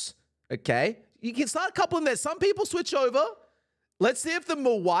Alliance. Okay, you can start coupling there. Some people switch over. Let's see if the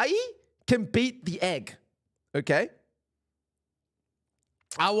Moai can beat the egg. Okay.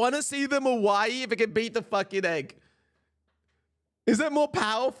 I want to see the Moai if it can beat the fucking egg. Is it more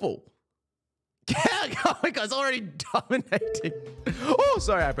powerful? Oh my god, it's already dominating. Oh,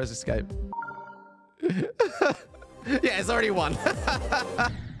 sorry, I pressed escape. Yeah, it's already won.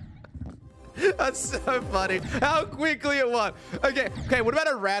 That's so funny. How quickly it won. Okay, what about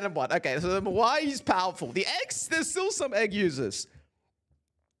a random one? Okay, so the Moai is powerful. The eggs, there's still some egg users.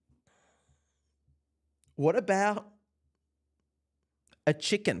 What about a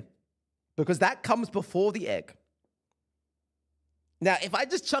chicken? Because that comes before the egg. Now, if I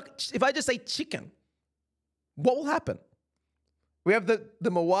just say chicken, what will happen? We have the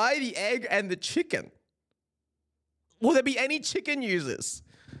Moai, the egg, and the chicken. Will there be any chicken users?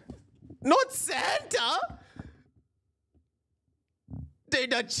 Not Santa.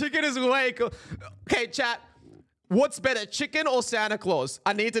 Dude, that chicken is way cool. Okay, chat. What's better, chicken or Santa Claus?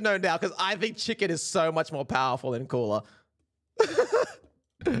 I need to know now because I think chicken is so much more powerful and cooler.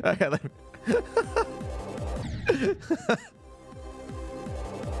 Okay, let me...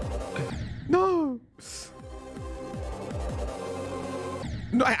 No.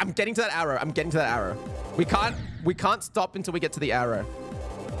 No, I'm getting to that arrow. I'm getting to that arrow. We can't stop until we get to the arrow.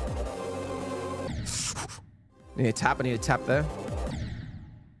 I need to tap there.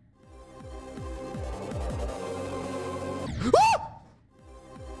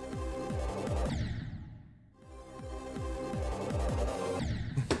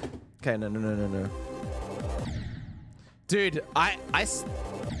 Okay, no. Dude, I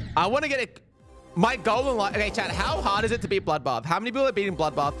want to get it. My goal in life. Okay, chat. How hard is it to beat Bloodbath? How many people are beating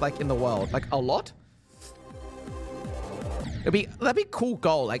Bloodbath like in the world? Like a lot. That'd be a cool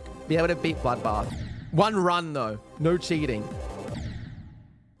goal. Like be able to beat Bloodbath. One run though. No cheating.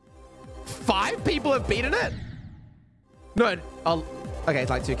 5 people have beaten it. No. Okay,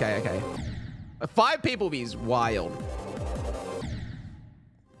 it's like 2K. Okay. 5 people is wild.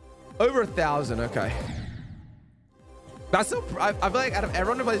 Over 1,000. Okay. That's still, I feel like out of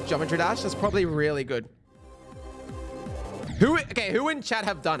everyone who plays Geometry Dash, that's probably really good. Who in chat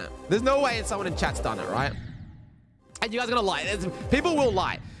have done it? There's no way someone in chat's done it, right? And you guys are gonna lie. People will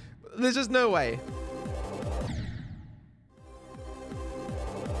lie. There's just no way.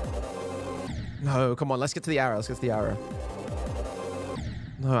 No, come on. Let's get to the arrow. Let's get to the arrow.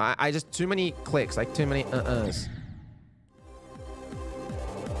 No, I just, too many clicks. Like, too many uh-uhs.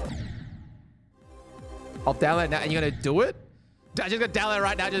 I'll download it now. And you're going to do it? I just going to download it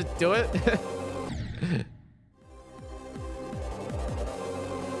right now. Just do it.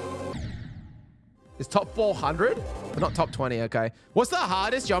 It's top 400? But not top 20. Okay. What's the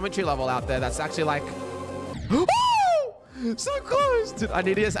hardest geometry level out there that's actually like... Oh! So close! Dude, I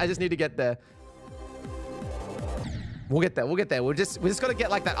just need to get there. We'll get there. We'll get there. We just got to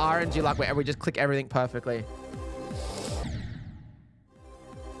get like that RNG luck where we just click everything perfectly.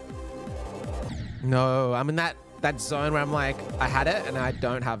 No, I'm in that zone where I'm like, I had it and I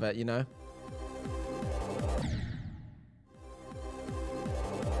don't have it, you know?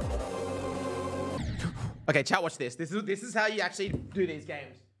 Okay, chat, watch this. This is how you actually do these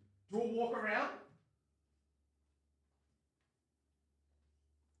games. Do a walk around.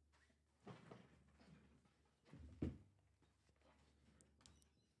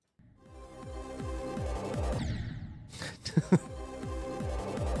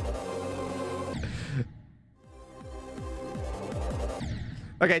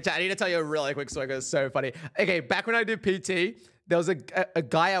 Okay, chat, I need to tell you a really quick story because it's so funny. Okay, back when I did PT, there was a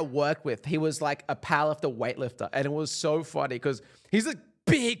guy I worked with. He was like a powerlifter, weightlifter. And it was so funny because he's a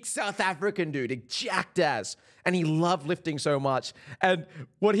big South African dude, a jacked ass. And he loved lifting so much. And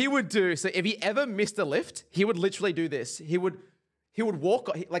what he would do, so if he ever missed a lift, he would literally do this. He would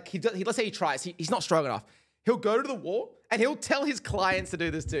walk, let's say he tries, he's not strong enough. He'll go to the wall and he'll tell his clients to do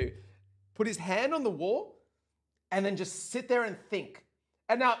this too. Put his hand on the wall and then just sit there and think.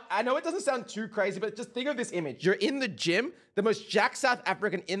 And now, I know it doesn't sound too crazy, but just think of this image. You're in the gym. The most jacked South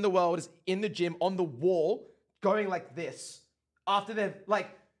African in the world is in the gym on the wall going like this. After they've like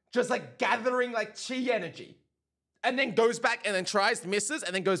just like gathering like chi energy, and then goes back and then tries, misses,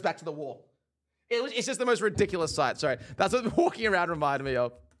 and then goes back to the wall. It's just the most ridiculous sight. Sorry, that's what walking around reminded me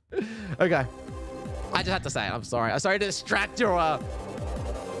of. Okay, I just had to say it. I'm sorry. I'm sorry to distract your.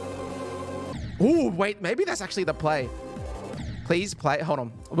 Ooh, wait, maybe that's actually the play. Please play. Hold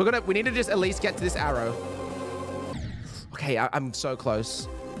on. We need to just at least get to this arrow. Okay, I'm so close.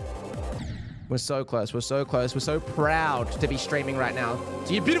 We're so close. We're so close. We're so proud to be streaming right now.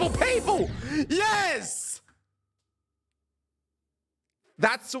 To you beautiful people. Yes.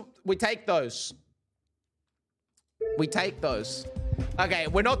 We take those. We take those. Okay,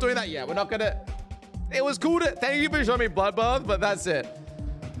 we're not doing that yet. We're not gonna. It was cool to. Thank you for showing me Bloodbath, but that's it.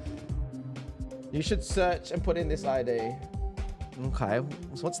 You should search and put in this ID. Okay,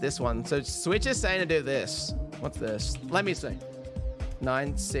 so what's this one? So Switch is saying to do this. What's this? Let me see.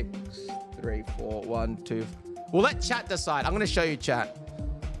 9, 6, 3, 4, 1, 2. We'll let chat decide. I'm gonna show you chat.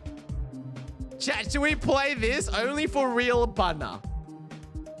 Chat, should we play this only for real banner?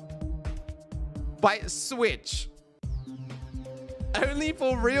 By Switch. Only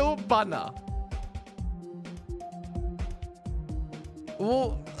for real banner.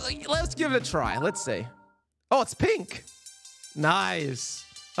 Well, let's give it a try. Let's see. Oh, it's pink. Nice.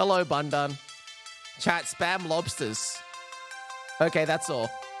 Hello, Bundan. Chat, spam lobsters. Okay, that's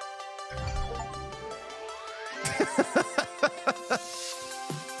all.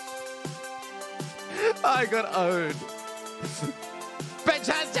 I got owned. But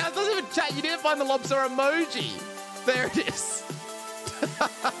chat doesn't even chat. You didn't find the lobster emoji. There it is.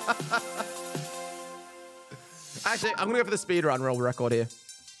 Actually, I'm gonna go for the speedrun real record here.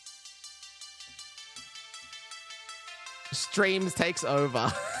 Streams takes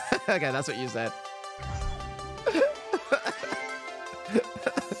over. Okay, that's what you said.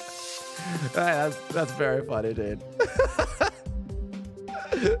 Hey, that's very funny, dude.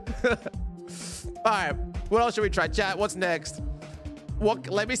 All right, what else should we try? Chat, what's next? What?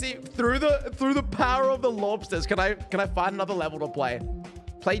 Let me see. Through the power of the lobsters, can I find another level to play?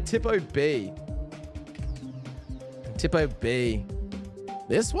 Play Tipo B. Tipo B.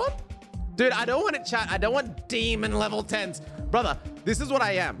 This one? Dude, I don't want it, chat. I don't want demon level 10s. Brother, this is what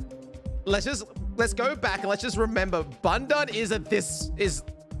I am. Let's go back and let's just remember Bundan is at this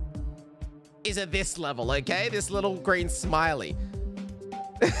level, okay? This little green smiley.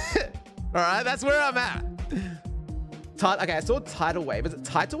 All right, that's where I'm at. Okay, I saw tidal wave. Is it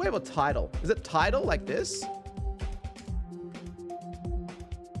tidal wave or tidal? Is it tidal like this?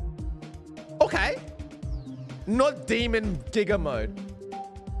 Okay. Not demon giga mode.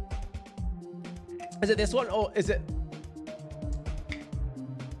 Is it this one or is it?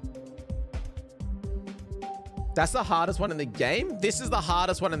 That's the hardest one in the game? This is the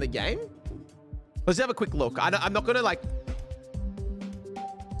hardest one in the game? Let's have a quick look. I'm not gonna like...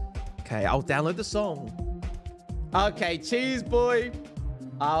 Okay, I'll download the song. Okay, cheese boy.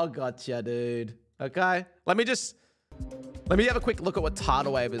 Oh, gotcha, dude. Okay, let me have a quick look at what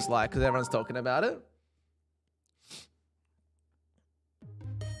tidal wave is like because everyone's talking about it.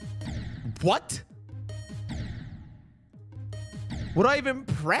 What? Would I even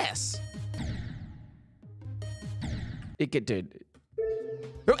press? It could, dude.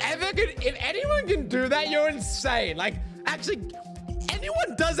 If anyone can do that, you're insane. Like, actually,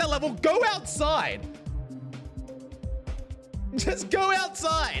 anyone does that level, go outside. Just go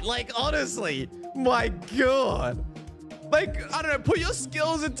outside. Like, honestly, my God. Like, I don't know, put your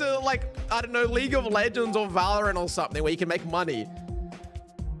skills into, like, I don't know, League of Legends or Valorant or something where you can make money.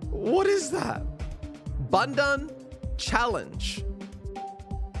 What is that? Bundan Challenge.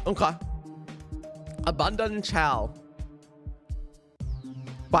 Okay. A Bundan Chow.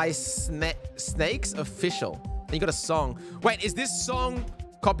 By Snakes Official. And you got a song. Wait, is this song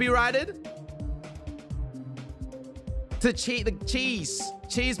copyrighted? The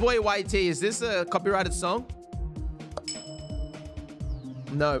Cheese Boy YT. Is this a copyrighted song?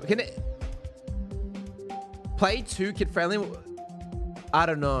 No. Can it play 2 kid friendly? I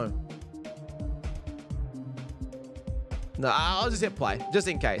don't know. No, I'll just hit play. Just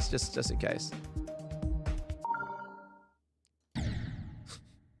in case. Just in case.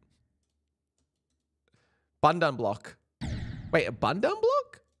 Bundan block. Wait, a Bundan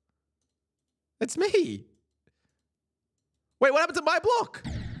block? It's me. Wait, what happened to my block?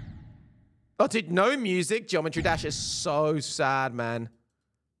 Oh, dude, no music. Geometry Dash is so sad, man.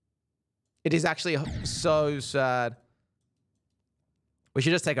 It is actually so sad. We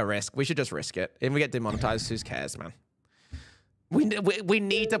should just take a risk. We should just risk it. If we get demonetized, who cares, man? We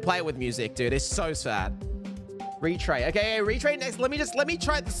need to play it with music, dude. It's so sad. Retrade. Okay, retrade next. Let me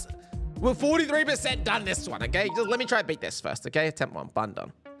try this. We're 43% done this one, okay? Just let me try to beat this first, okay? Attempt 1,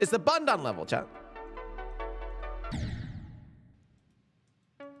 Bundan. It's the Bundan level, chat.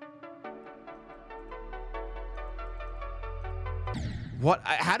 What?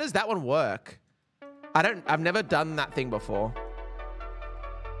 How does that one work? I've never done that thing before.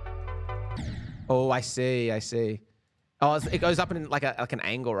 Oh, I see. I see. Oh, it goes up in like an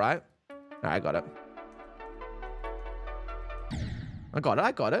angle, right? All right, I got it. I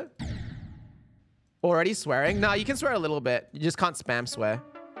got it. Already swearing? No, you can swear a little bit. You just can't spam swear.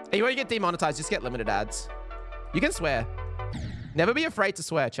 And you won't get demonetized, just get limited ads. You can swear. Never be afraid to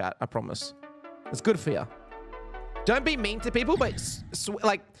swear, chat. I promise. It's good for you. Don't be mean to people, but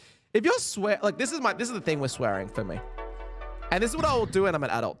like, if you're like, this is the thing with swearing for me. And this is what I will do when I'm an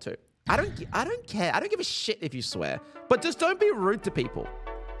adult too. I don't care. I don't give a shit if you swear, but just don't be rude to people.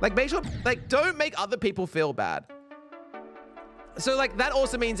 Like, make sure, like, don't make other people feel bad. So like, that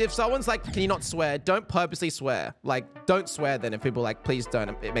also means if someone's like, can you not swear? Don't purposely swear. Like, don't swear then if people are like, please don't.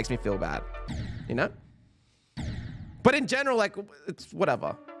 It makes me feel bad, you know? But in general, like, it's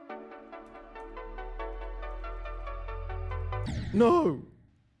whatever. No.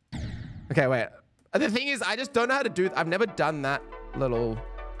 Okay, wait. The thing is, I just don't know how to do I've never done that little...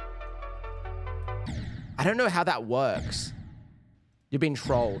 I don't know how that works. You're being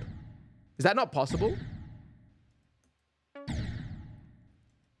trolled. Is that not possible?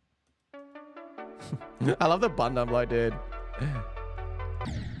 I love the Bundum blow, dude.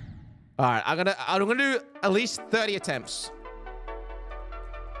 All right, I'm gonna do at least 30 attempts.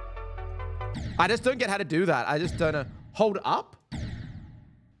 I just don't get how to do that. I just don't know. Hold up?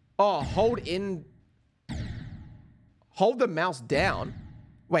 Oh, hold in. Hold the mouse down.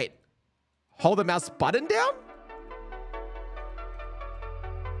 Wait. Hold the mouse button down?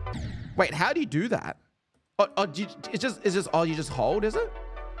 Wait, how do you do that? Oh, it's just, oh, you just hold, is it?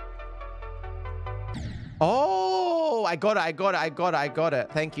 Oh, I got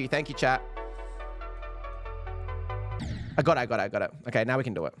it. Thank you, chat. I got it. Okay, now we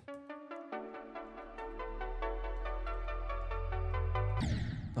can do it.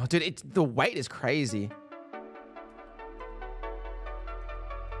 Oh, dude, the weight is crazy.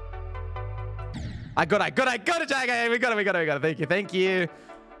 I got it, chat. Okay, we got it. Thank you.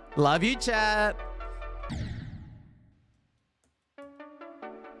 Love you, chat.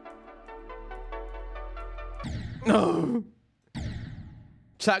 No.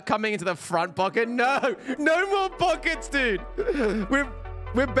 Chat coming into the front pocket. No more pockets, dude. We're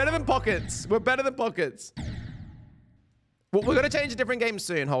better than pockets. We're gonna change a different game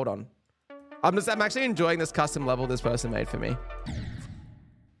soon. Hold on. I'm actually enjoying this custom level this person made for me.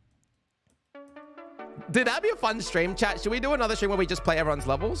 Dude, that'd be a fun stream, chat. Should we do another stream where we just play everyone's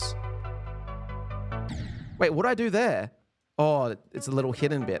levels? Wait, what do I do there? Oh, it's a little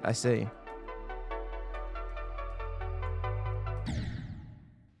hidden bit. I see.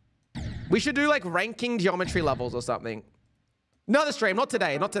 We should do like ranking geometry levels or something. Another stream, not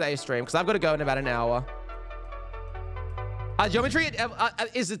today's stream, because I've got to go in about an hour. Are geometry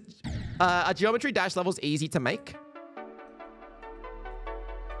dash levels easy to make?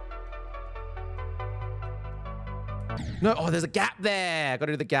 No, oh, there's a gap there. Got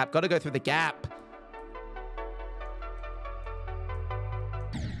to do the gap. Got to go through the gap.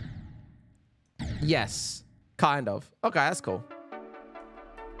 Yes, kind of. Okay, that's cool.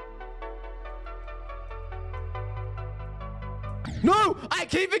 No, I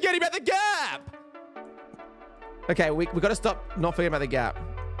keep forgetting about the gap. Okay, we got to stop not forgetting about the gap.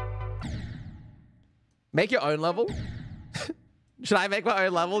 Make your own level. Should I make my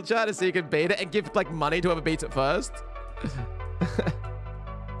own level, chat, so you can beat it and give like money to whoever beats it first?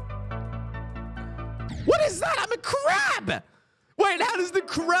 What is that? I'm a crab. Wait, how does the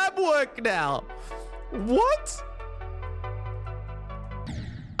crab work now? What?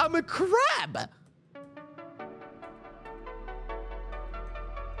 I'm a crab.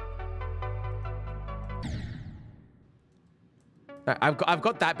 I've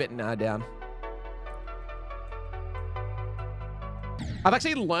got that bit now down. I've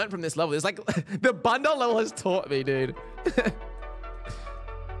actually learned from this level. It's like the bundle level has taught me, dude.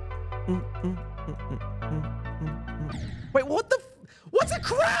 Wait, what's a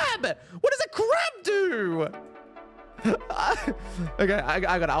crab? What does a crab do? Okay, I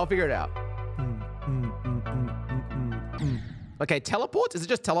got it. I'll figure it out. Okay, teleports? Is it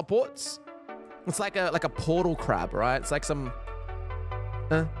just teleports? It's like a portal crab, right? It's like some...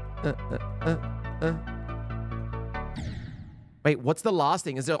 Wait, what's the last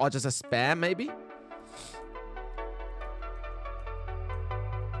thing? Is it just a spam, maybe?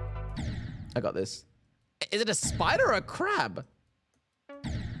 I got this. Is it a spider or a crab?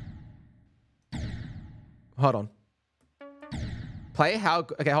 Play how...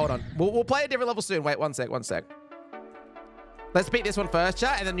 Okay, hold on. We'll play a different level soon. Wait, one sec. Let's beat this one first,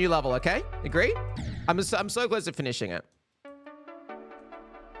 chat, and then new level, okay? Agree? I'm so close to finishing it.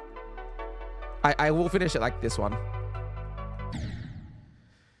 I will finish it like this one.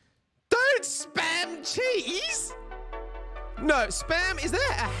 Don't spam cheese! No, spam... Is there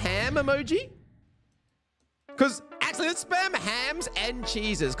a ham emoji? Because, actually, let's spam hams and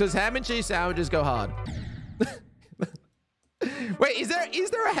cheeses, because ham and cheese sandwiches go hard. Wait, is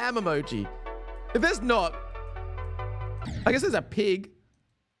there a ham emoji? If there's not... I guess there's a pig.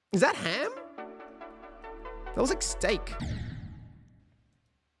 Is that ham? That looks like steak.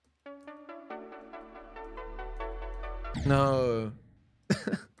 No.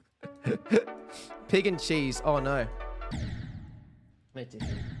 Pig and cheese. Oh, no.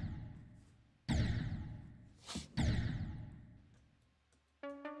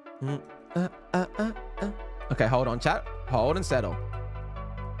 Okay, hold on, chat. Hold and settle.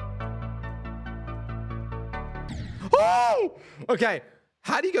 Oh! Okay.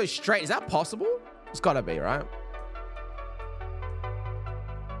 How do you go straight? Is that possible? It's gotta be, right?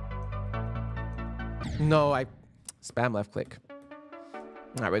 No, I spam left click.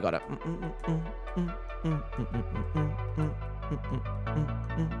 All right, we got it.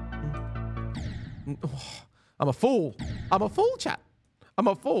 I'm a fool. I'm a fool, chat. I'm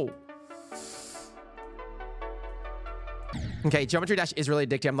a fool. Okay, Geometry Dash is really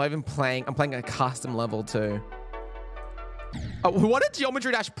addictive. I'm not even playing. I'm playing a custom level too. Oh, what are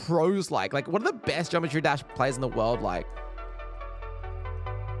Geometry Dash pros like? Like, what are the best Geometry Dash players in the world like?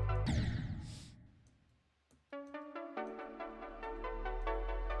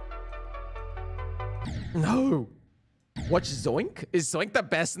 No. Watch Zoink? Is Zoink the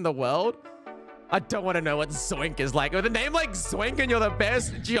best in the world? I don't want to know what Zoink is like. With a name like Zoink and you're the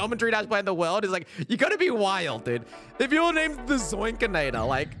best Geometry Dash player in the world, is like, you gotta be wild, dude. If you're named the Zoinkinator,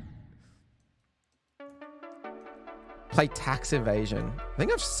 like... Play tax evasion. I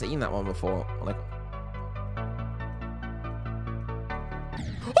think I've seen that one before. Like...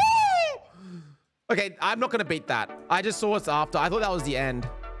 Oh! Okay, I'm not gonna beat that. I just saw what's after. I thought that was the end.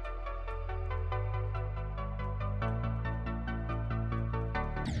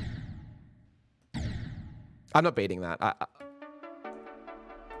 I'm not beating that.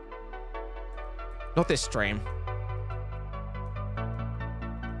 Not this stream.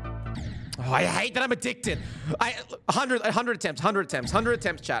 Oh, I hate that I'm addicted. 100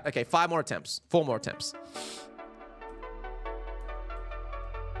 attempts, chat. Okay, 5 more attempts. 4 more attempts.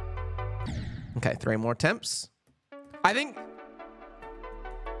 Okay, 3 more attempts. I think...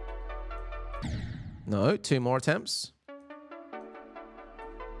 No, 2 more attempts.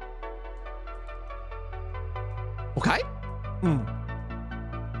 Okay.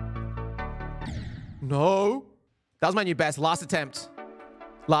 No. That was my new best. Last attempt.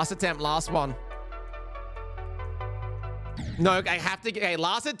 Last attempt. Last one. No, I have to... Okay,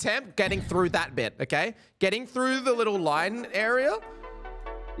 last attempt getting through that bit, okay? Getting through the little line area.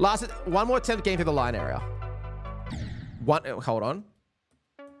 One more attempt getting through the line area. Hold on.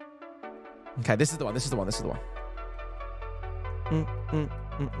 Okay, this is the one. This is the one. This is the one.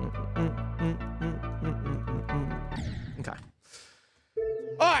 Okay.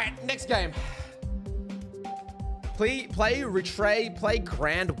 All right, next game. Play Retray, play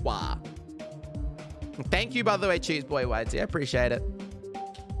Grand War. Thank you, by the way, Cheese Boy Whitesy. I appreciate it.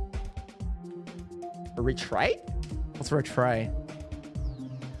 A Retray? What's Retray?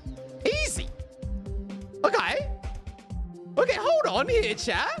 Easy. Okay. Okay, hold on here,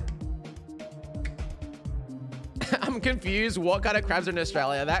 chat. I'm confused. What kind of crabs are in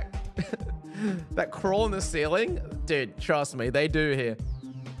Australia? That crawl in the ceiling? Dude, trust me, they do here.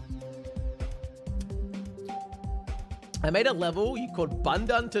 I made a level you called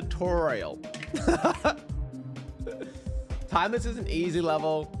Bundun Tutorial. Timeless is an easy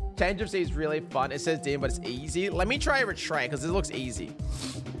level. Change of Sea is really fun. It says dim, but it's easy. Let me try a Retray, because this looks easy.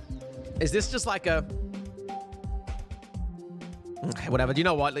 Is this just like a... Okay, whatever. Do you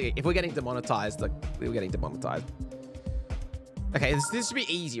know what? Like, if we're getting demonetized, like, we're getting demonetized. Okay, this should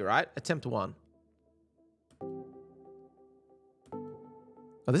be easy, right? Attempt 1.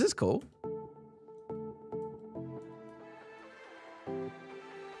 Oh, this is cool.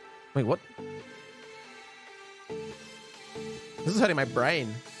 Wait, what? This is hurting my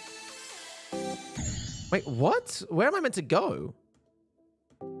brain. Wait, what? Where am I meant to go?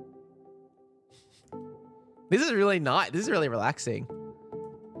 This is really nice. This is really relaxing.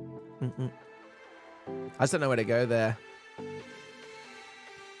 I just don't know where to go there.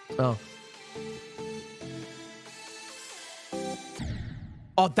 Oh.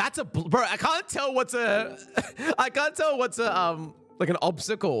 Oh, that's a... Bro, I can't tell what's a... I can't tell what's a like an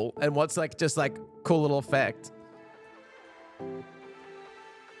obstacle and what's like just like cool little effect.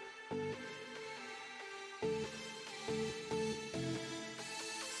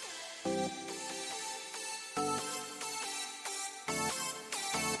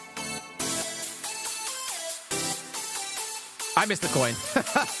 I missed the coin.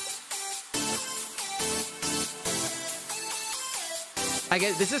 I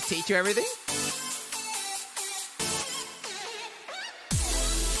guess this just teach you everything.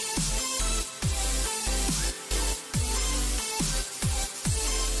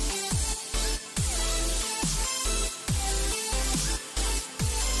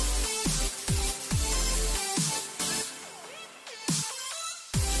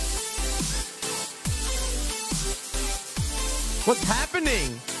 What's happening?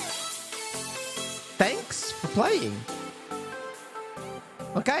 Thanks for playing.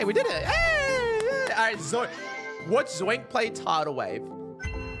 Okay, we did it. Hey! All right, Zoink. Watch Zoink play Tidal Wave.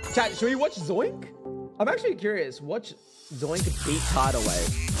 Chat, should we watch Zoink? I'm actually curious. Watch Zoink beat Tidal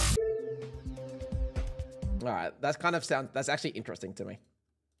Wave. All right, that's actually interesting to me.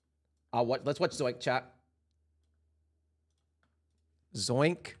 Let's watch Zoink, chat.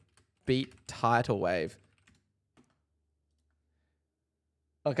 Zoink beat Tidal Wave.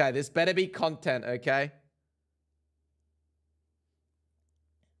 Okay, this better be content, okay?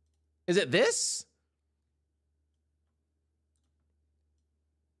 Is it this?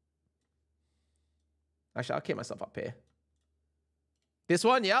 Actually, I'll keep myself up here. This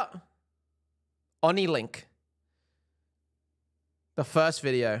one, yeah. Oni Link. The first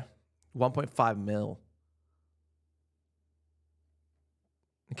video, 1.5 mil.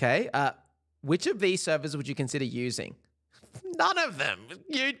 Okay, which of these servers would you consider using? None of them.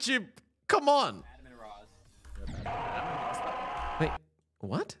 YouTube, come on. Wait,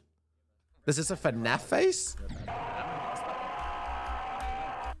 what? This is a FNAF face?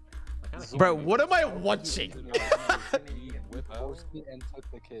 Bro, what am I watching? Forced me and took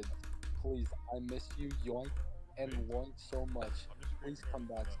the kid. Please, I miss you, Yoink and Loink so much. Please come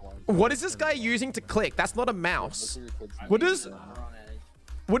back, Loink. What is this guy using to click? That's not a mouse. What does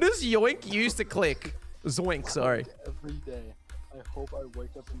Yoink use to click? Zoink, sorry. Every day. I hope I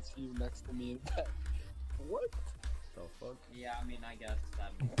wake up and see you next to me in bed. What? The fuck? Yeah, I mean, I guess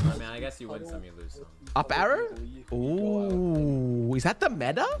that. I mean, I guess you win some, you lose some. Up arrow? Ooh, is that the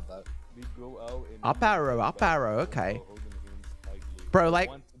meta? We go out and Up arrow, okay. Bro,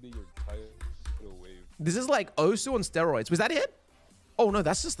 like, this is like Osu on steroids. Was that it? Oh no,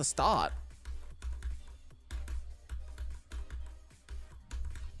 that's just the start.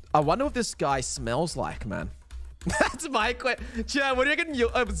 I wonder what this guy smells like, man. That's my question. Chad, what do you reckon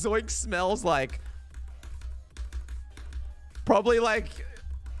Zoink smells like? Probably like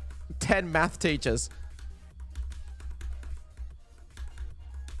 10 math teachers.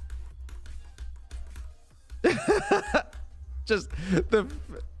 Just the...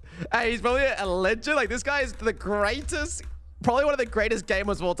 Hey, he's probably a legend. Like, this guy is the greatest... Probably one of the greatest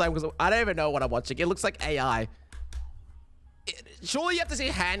gamers of all time, because I don't even know what I'm watching. It looks like AI. Surely you have to see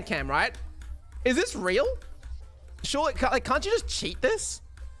hand cam, right? Is this real? Surely, like, can't you just cheat this?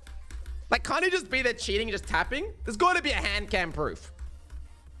 Like, can't you just be there cheating, just tapping? There's got to be a hand cam proof.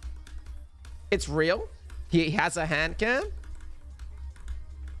 It's real. He has a hand cam.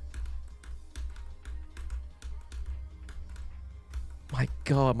 My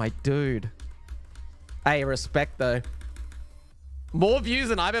God, my dude. Hey, respect though. More views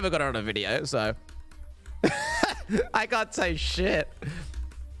than I've ever got on a video, so. I can't say shit.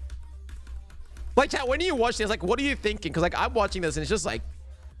 Like, chat, when you watch this, like, what are you thinking? Because, like, I'm watching this and it's just like...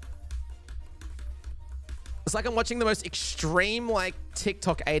 It's like I'm watching the most extreme, like,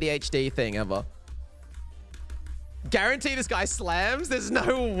 TikTok ADHD thing ever. Guarantee this guy slams? There's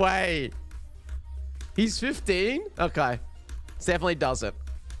no way. He's 15? Okay. Definitely does it.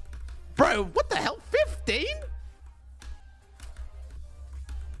 Bro, what the hell? 15?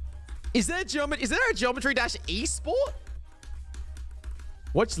 Is there a Geometry Dash esport?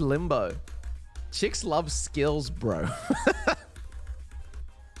 Watch Limbo. Chicks love skills, bro.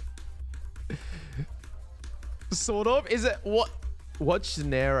 Sort of. Is it what? Watch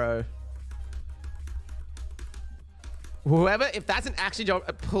Nero. Whoever, if that's an action job,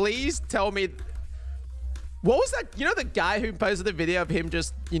 please tell me. What was that? You know the guy who posted the video of him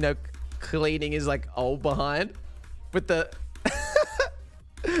just, you know, cleaning his like old behind with the.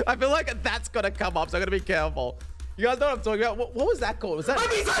 I feel like that's gonna come up, so I'm gonna be careful. You guys know what I'm talking about? What was that called? Was that? Oh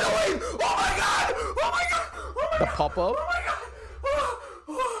my God! Oh my God! Oh my The pop-up? Oh my God!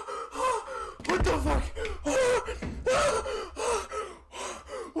 What the fuck?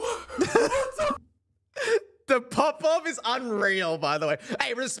 The pop-up is unreal, by the way.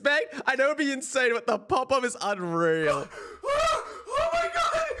 Hey, respect. I know it'd be insane, but the pop-up is unreal. Oh my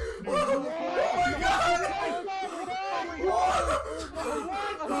god! Oh my god!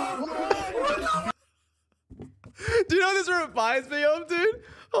 Do you know what this reminds me of, dude?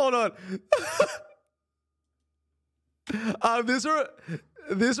 Hold on.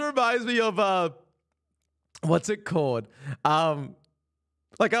 This reminds me of what's it called?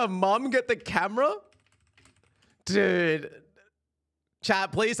 Like a mom get the camera, dude.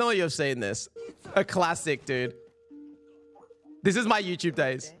 Chat, please tell me you've seen this. A classic, dude. This is my YouTube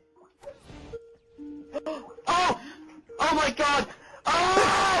days. Oh! Oh my god!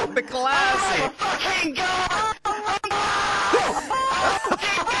 Oh! The classic. Oh my fucking god!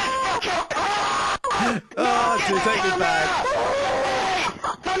 Oh, dude, take this back.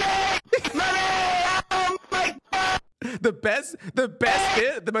 The best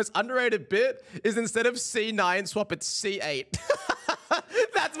bit, the most underrated bit is instead of C9 swap, it's C8.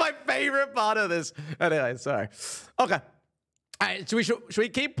 That's my favorite part of this. Anyway, sorry. Okay. All right, should we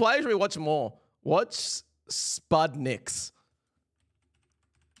keep playing? Should we watch more? Watch Spudniks.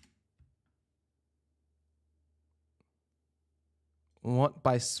 What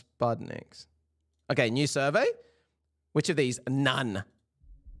by Spudniks? Okay, new survey. Which of these? None.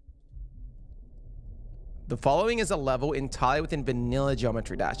 The following is a level entirely within vanilla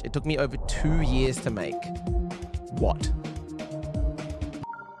Geometry Dash. It took me over 2 years to make. What?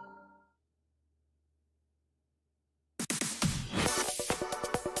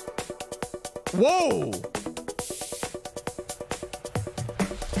 Whoa!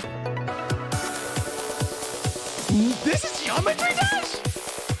 This is Geometry Dash?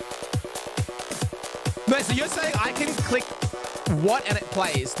 No, so you're saying I can click what and it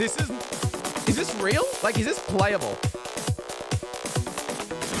plays. Is this real? Like, is this playable?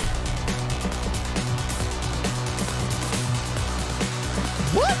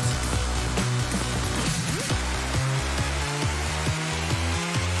 What?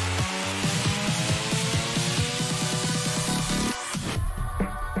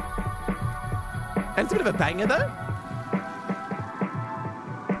 And it's a bit of a banger, though.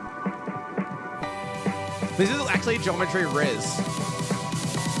 This is actually Geometry Riz.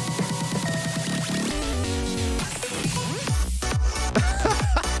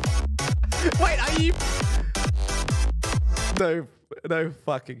 Wait, are you... No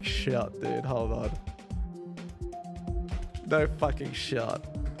fucking shot, dude. Hold on. No fucking shot.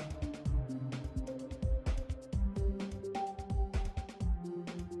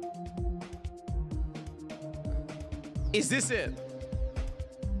 Is this it?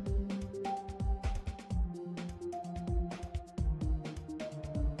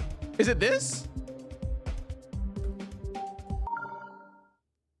 Is it this?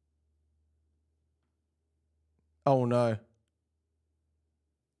 Oh no.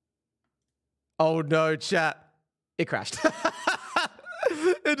 Oh no, chat. It crashed.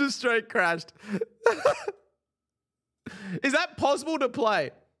 It just straight crashed. Is that possible to play?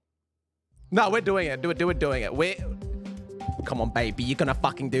 No, we're doing it. We're doing it. Come on, baby. You're gonna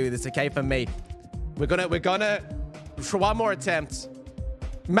fucking do this, okay? For me. We're gonna for one more attempt.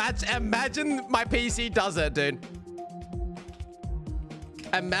 Imagine my PC does it, dude.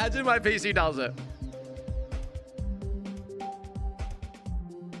 Imagine my PC does it.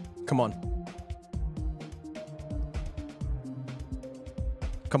 Come on.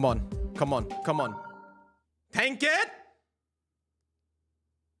 Come on. Come on. Come on. Tank it?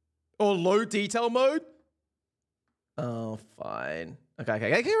 Or low detail mode? Oh, fine. Okay.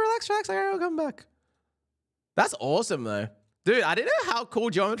 Relax. I'll come back. That's awesome, though. Dude, I didn't know how cool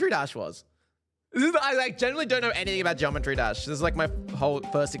Geometry Dash was. I generally don't know anything about Geometry Dash. This is like my whole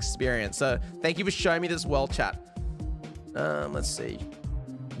first experience. So thank you for showing me this well, chat. Let's see.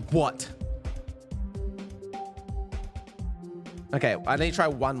 What? Okay, I need to try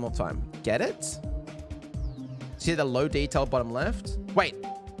one more time. Get it? See the low detail bottom left? Wait,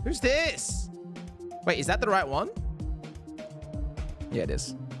 who's this? Wait, is that the right one? Yeah, it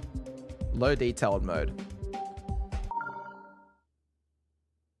is. Low detailed mode.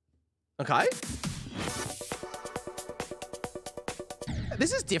 Okay.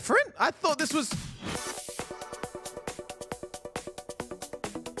 This is different. I thought this was...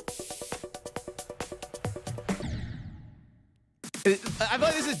 I feel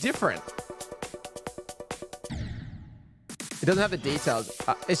like this is different. It doesn't have the details.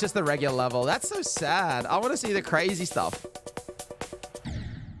 It's just the regular level. That's so sad. I want to see the crazy stuff.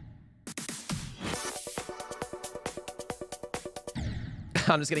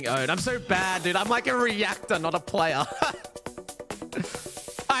 I'm just getting owned. I'm so bad, dude. I'm like a reactor, not a player. All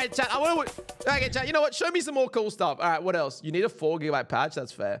right, chat. Okay, chat. You know what? Show me some more cool stuff. All right, what else? You need a 4 GB patch.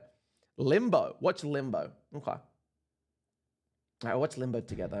 That's fair. Limbo. Watch Limbo. Okay. All right, watch Limbo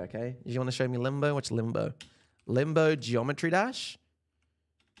together, okay? You want to show me Limbo? Watch Limbo. Limbo Geometry Dash.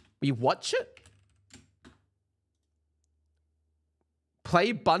 We watch it?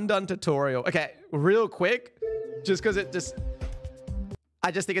 Play Bundan tutorial. Okay, real quick. Just because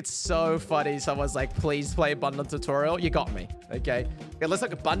I just think it's so funny. Someone's like, please play Bundan tutorial. You got me, okay? Okay, let's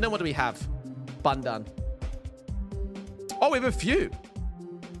look at Bundan. What do we have? Bundan. Oh, we have a few.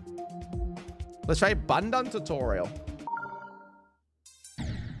 Let's try Bundan tutorial.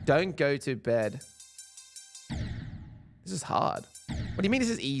 Don't go to bed. This is hard. What do you mean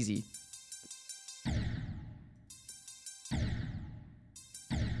this is easy?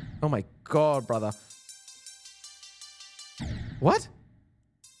 Oh my God, brother. What?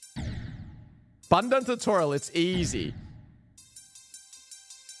 Bundan tutorial, it's easy.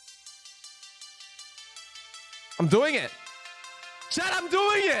 I'm doing it. Chat, I'm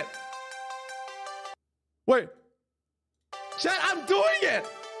doing it. Wait. Chat, I'm doing it.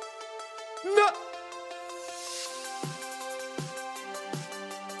 No.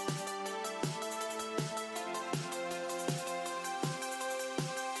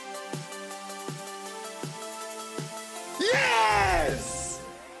 Yes!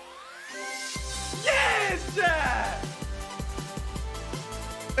 Yes, chat!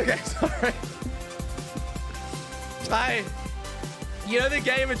 Okay, sorry. Hey, you know the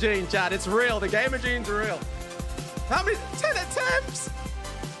gamer gene, chat. It's real. The gamer gene's real. How many? 10 attempts?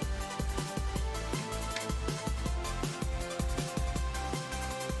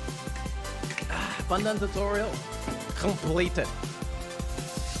 Bundan tutorial completed.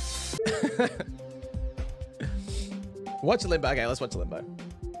 Watch Limbo. Okay, let's watch Limbo.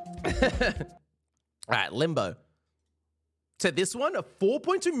 All right, Limbo. So this one, a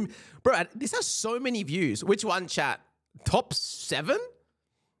 4.2. Bro, this has so many views. Which one, chat? Top 7?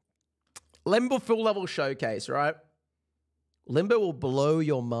 Limbo full level showcase, right? Limbo will blow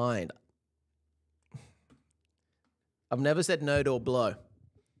your mind. I've never said no to a blow.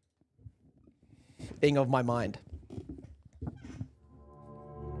 Thing of my mind.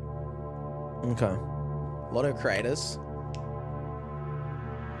 Okay. A lot of creators.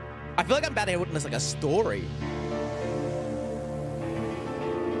 I feel like I'm about to witness like a story.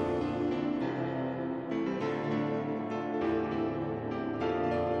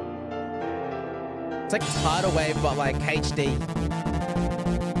 It's like tidal wave, but like HD.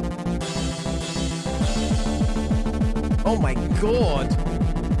 Oh my God.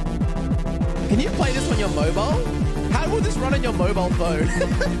 Can you play this on your mobile? How will this run on your mobile phone?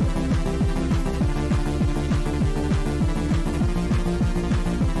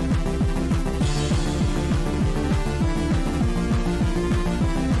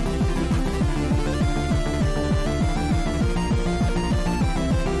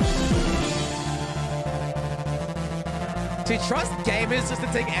 To trust gamers just to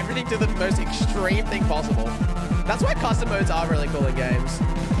take everything to the most extreme thing possible. That's why custom modes are really cool in games.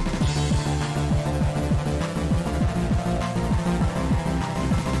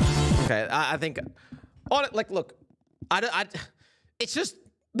 Okay, I think, like, look, it's just,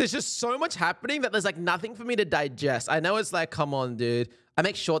 there's just so much happening that there's like nothing for me to digest. I know it's like, come on, dude. I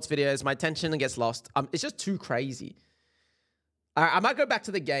make shorts videos, my attention gets lost. It's just too crazy. All right, I might go back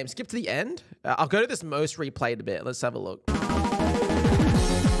to the game. Skip to the end. I'll go to this most replayed bit. Let's have a look.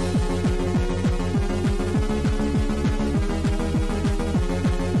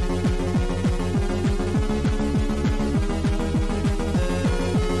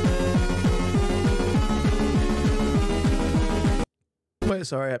 Wait,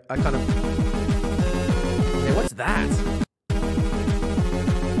 sorry, I kind of... Hey, what's that?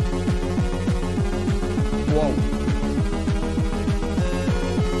 Whoa.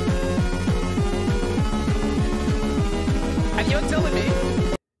 And you're telling me...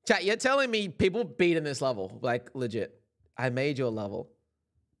 Chat, you're telling me people beat in this level. Like, legit. I made your level.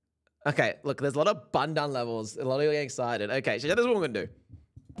 Okay, look, there's a lot of Bundan levels. A lot of you getting excited. Okay, so this is what we're going to do.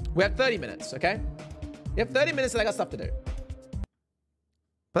 We have 30 minutes, okay? We have 30 minutes and I got stuff to do.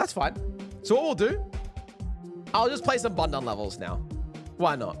 But that's fine. So what we'll do, I'll just play some Bundan levels now.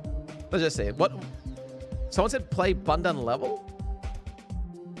 Why not? Let's just see. What? Someone said play Bundan level?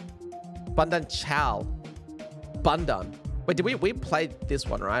 Bundan Chow. Bundan. Wait, did we played this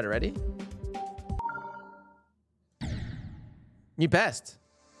one, right, already? New best.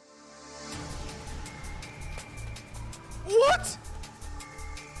 What?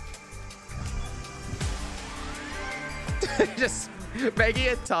 Just... making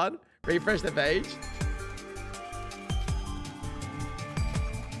a ton. Refresh the page.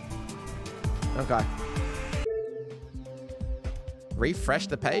 Okay. Refresh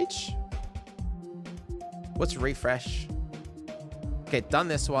the page? What's refresh? Okay, done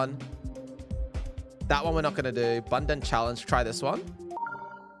this one. That one we're not going to do. Bundan challenge. Try this one.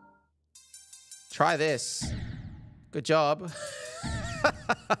 Try this. Good job.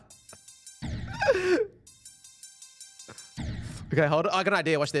 Okay, hold on. I got an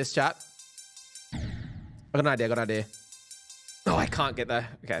idea. Watch this, chat. I got an idea. Oh, I can't get there.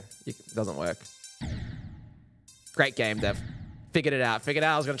 Okay, it doesn't work. Great game, Dev. Figured it out.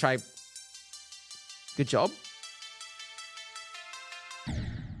 I was going to try. Good job.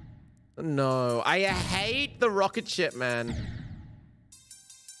 No, I hate the rocket ship, man.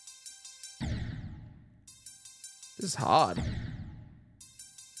 This is hard.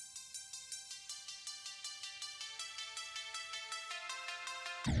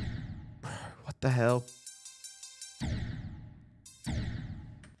 What the hell?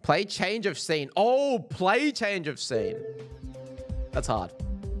 Play change of scene. Oh, play change of scene. That's hard.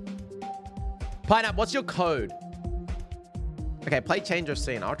 Pineapple, what's your code? Okay, play change of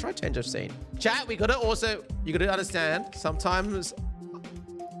scene. I'll try change of scene. Chat, we gotta also, you gotta understand, sometimes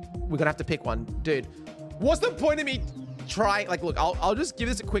we're gonna have to pick one. Dude, what's the point of me trying? Like, look, I'll just give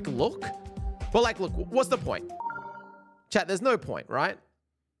this a quick look. But like, look, what's the point? Chat, there's no point, right?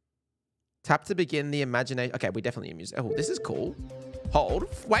 Tap to begin the imagination. Okay, we definitely use. Oh, this is cool. Hold.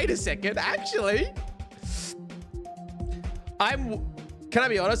 Wait a second. Actually, can I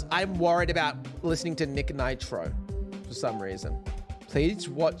be honest? I'm worried about listening to Nick Nitro for some reason. Please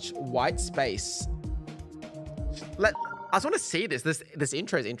watch White Space. I just want to see this. This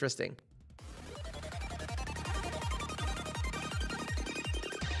intro is interesting.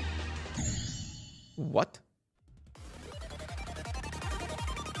 What?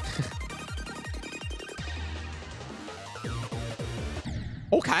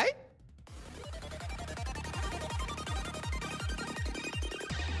 Okay.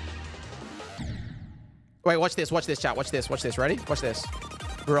 Wait, watch this, chat. Watch this. Ready? Watch this.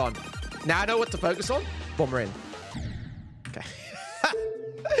 We're on. Now I know what to focus on. Boom, we're in. Okay.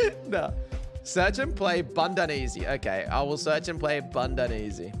 No. Search and play Bundan Easy. Okay, I will search and play Bundan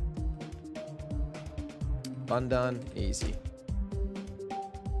Easy. Bundan Easy.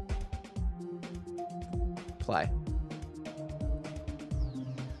 Play.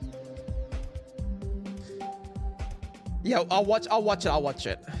 Yeah, I'll watch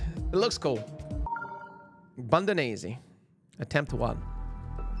it. It looks cool. Bundan Easy. Attempt 1.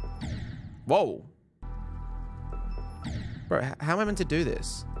 Whoa. Bro, how am I meant to do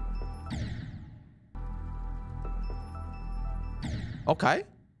this? Okay.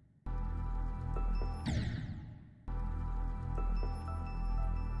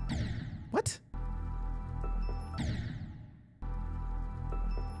 What?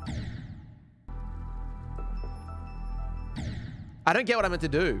 I don't get what I'm meant to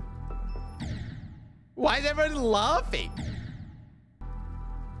do. Why is everyone laughing?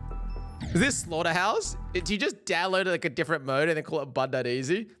 Is this Slaughterhouse? Did you just download like a different mode and then call it Bundan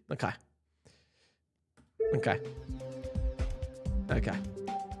Easy? Okay. Okay. Okay.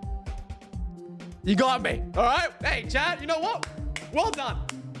 You got me. All right. Hey, chat, you know what? Well done.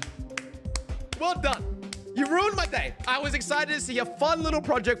 Well done. You ruined my day. I was excited to see a fun little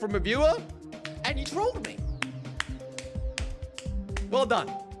project from a viewer, and you trolled me. Well done.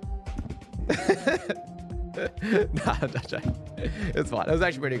 Nah, I'm joking. It's fine. It was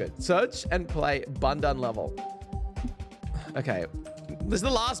actually pretty good. Search and play Bundan level. Okay. This is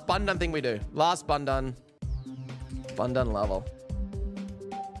the last Bundan thing we do. Last Bundan. Bundan level.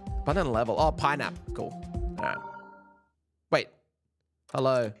 Bundan level. Oh, pineapple. Cool. All right. Wait.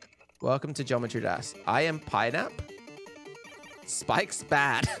 Hello. Welcome to Geometry Dash. I am pineapple. Spike's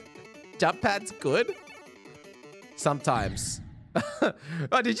bad. Jump pad's good. Sometimes.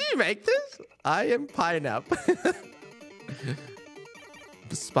 Oh, did you make this? I am pineapple.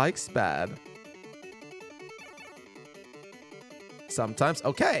 Spike's bad. Sometimes.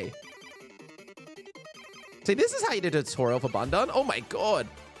 Okay. See, this is how you do a tutorial for Bundan. Oh my god.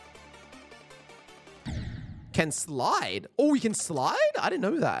 Can slide. Oh, we can slide? I didn't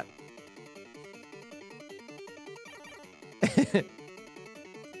know that.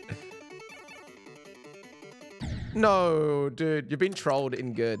 No, dude. You've been trolled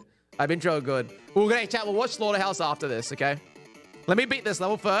in good. I've been trolled good. Okay, chat. We'll watch Slaughterhouse after this, okay? Let me beat this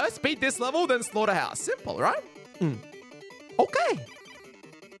level first. Beat this level, then Slaughterhouse. Simple, right? Okay.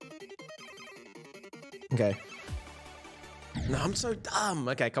 Okay. No, I'm so dumb.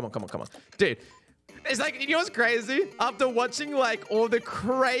 Okay, come on. Dude, it's like, you know what's crazy? After watching like all the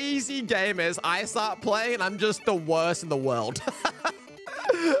crazy gamers, I start playing and I'm just the worst in the world.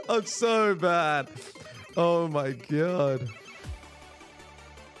 I'm so bad. Oh my god.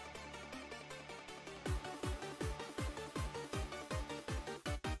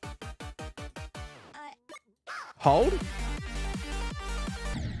 Hold?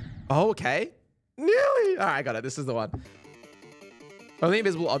 Oh, okay. Nearly. All right, I got it. This is the one. Only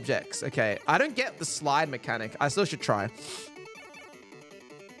invisible objects. Okay. I don't get the slide mechanic. I still should try.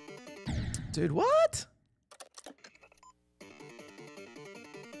 Dude, what?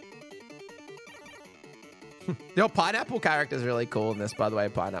 Your pineapple character is really cool in this, by the way.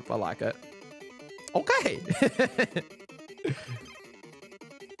 Pineapple, I like it. Okay.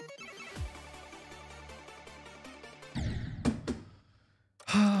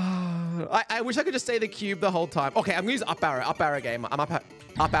 I wish I could just say the cube the whole time. Okay, I'm gonna use up arrow gamer. I'm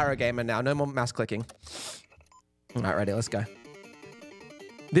up arrow gamer now. No more mouse clicking. All right, ready? Let's go.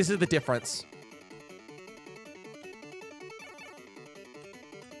 This is the difference.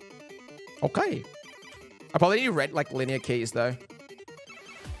 Okay. I probably need red, like, linear keys, though.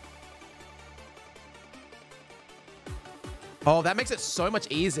 Oh, that makes it so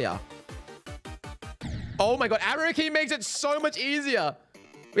much easier. Oh my god, arrow key makes it so much easier.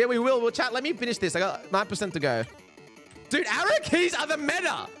 Yeah, we will. We'll chat. Let me finish this. I got 9% to go. Dude, arrow keys are the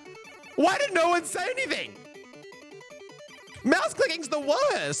meta. Why did no one say anything? Mouse clicking's the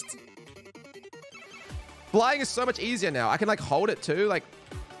worst. Flying is so much easier now. I can, like, hold it, too. Like...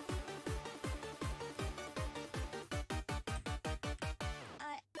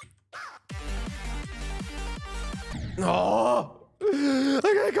 Oh!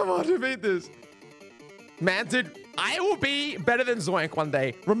 Okay, come on to beat this. Man, dude, I will be better than Zoink one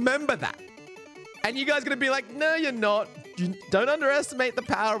day. Remember that. And you guys gonna be like, no, you're not. You don't underestimate the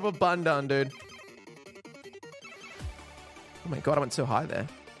power of a bun dun, dude. Oh my god, I went so high there.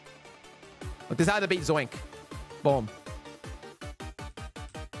 Look, this is how to beat Zoink. Boom.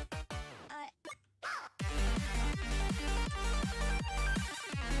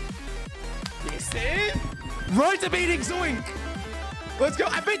 Yes, it. Road to beating Zoink. Let's go.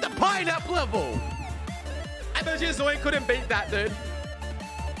 I beat the pineapple level. I thought Zoink couldn't beat that, dude.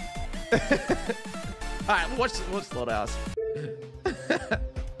 All right, watch Slaughterhouse.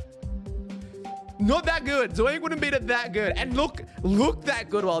 Not that good. Zoink wouldn't beat it that good. And look that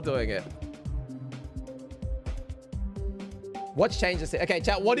good while doing it. Watch changes. Okay,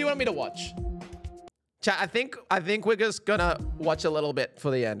 chat, what do you want me to watch? Chat, I think we're just gonna watch a little bit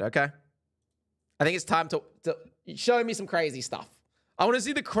for the end, okay? I think it's time to show me some crazy stuff. I want to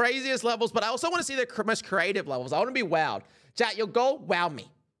see the craziest levels, but I also want to see the most creative levels. I want to be wowed. Chat, your goal, wow me,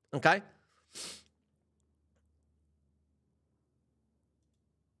 okay?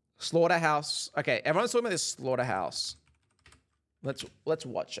 Slaughterhouse. Okay, everyone's talking about this Slaughterhouse. Let's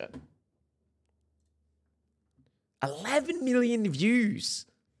watch it. 11 million views.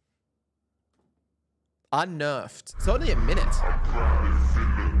 Unnerfed. It's only a minute.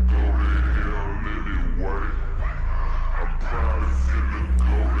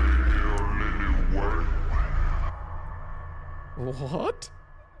 What?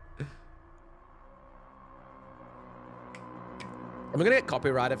 Am I gonna get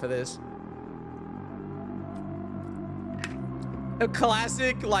copyrighted for this? A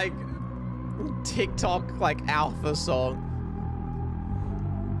classic, like, TikTok, like, alpha song.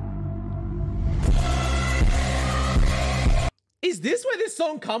 Is this where this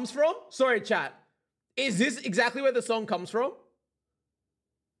song comes from? Sorry, chat. Is this exactly where the song comes from?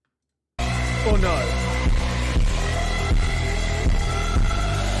 Or no?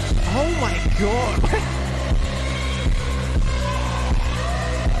 Oh my god.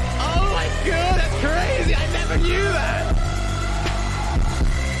 Oh my god, that's crazy. I never knew that.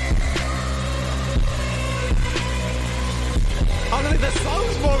 Oh, the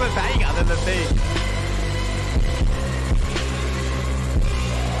song's more of a banger than the thing.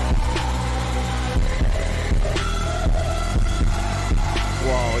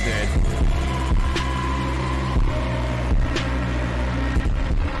 Whoa, dude.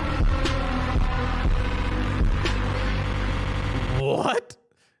 What?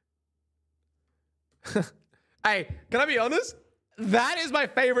 Hey, can I be honest? That is my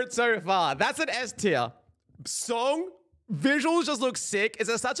favorite so far. That's an S tier. Song, visuals just look sick.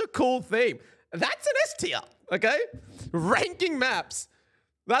 It's such a cool theme. That's an S tier, okay? Ranking maps.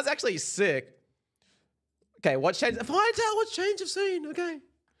 That's actually sick. Okay, what's change? Find out what's change of scene, okay?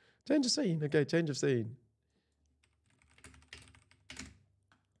 Change of scene, okay, change of scene.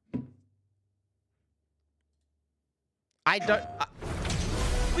 I don't...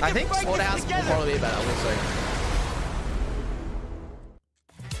 I think Slaughterhouse will probably be better, we'll see.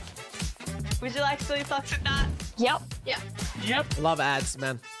 Would you like silly fucks with that? Yep. Love ads,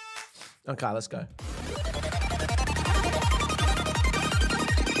 man. Okay, let's go.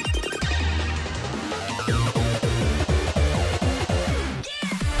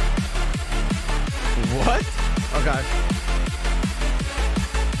 What? Okay.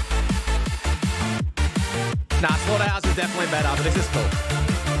 Nah, Slaughterhouse is definitely better, but this is cool.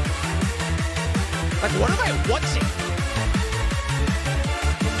 Like, what am I watching?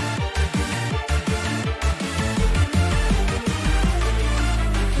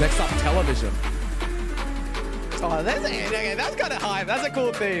 Next up, television. Oh, that's kind of hype. That's a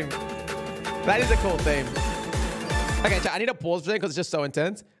cool theme. That is a cool theme. Okay, chat, I need to pause for it because it's just so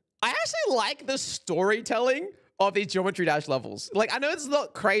intense. I actually like the storytelling of these Geometry Dash levels. Like, I know it's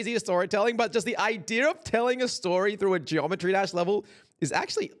not crazy storytelling, but just the idea of telling a story through a Geometry Dash level is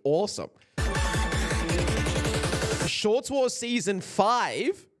actually awesome. Shorts Wars Season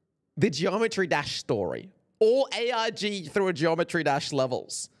 5, the Geometry Dash story. All ARG through a Geometry Dash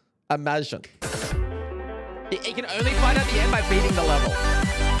levels. Imagine. You can only find out the end by beating the level.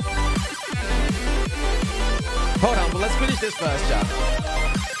 Hold on, but let's finish this first, chat.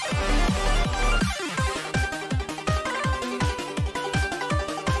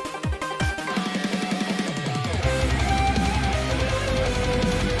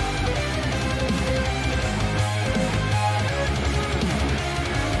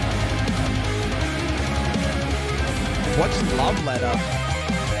 Watch Love Letter.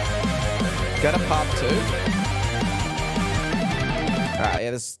 Get a part 2. Alright, yeah,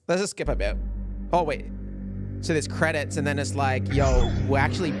 let's just skip a bit. Oh, wait. So there's credits, and then it's like, yo, we're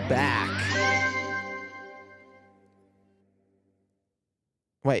actually back.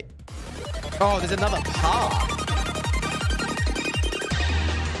 Wait. Oh, there's another part.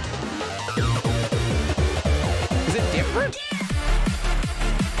 Is it different?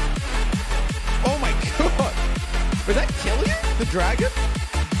 Oh my god. Was that kill you? The dragon?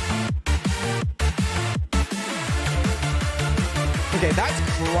 Okay, that's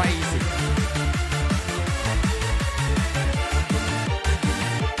crazy.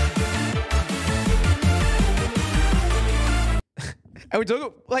 And we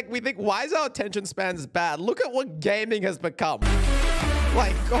talk, like, we think, why is our attention spans bad? Look at what gaming has become.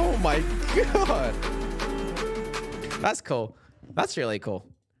 Like, oh my god. That's cool. That's really cool.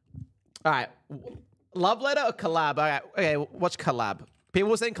 All right. Love Letter or collab? All right. Okay, watch collab.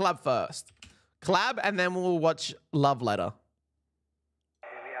 People were saying collab first. Collab, and then we'll watch Love Letter.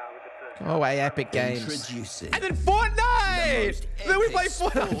 Oh, wait, Epic Games. Introducing And then Fortnite! Then we play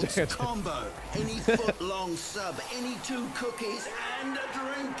Fortnite. Sports combo. Any foot-long sub, any 2 cookies, and a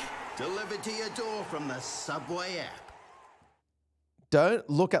drink. Delivered to your door from the Subway app. Don't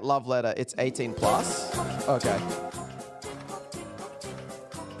look at Love Letter. It's 18 plus. Okay.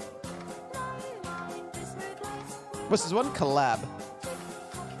 What's this one? Collab.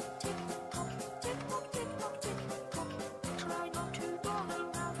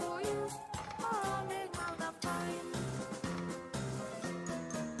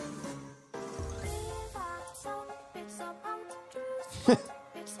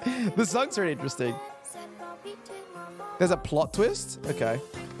 The song's really interesting. There's a plot twist? Okay.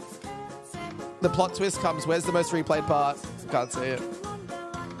 The plot twist comes, where's the most replayed part? Can't see it.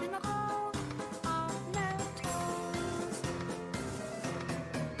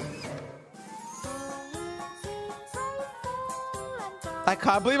 I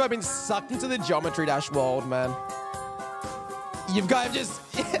can't believe I've been sucked into the Geometry Dash world, man. You've guys just...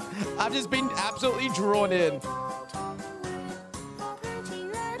 I've just been absolutely drawn in.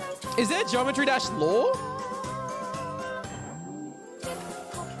 Is there Geometry Dash lore?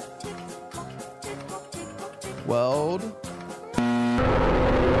 World.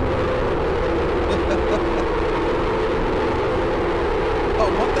 Oh,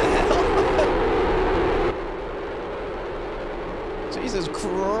 what the hell? Jesus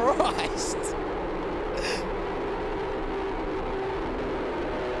Christ.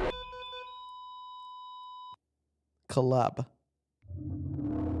 Collab.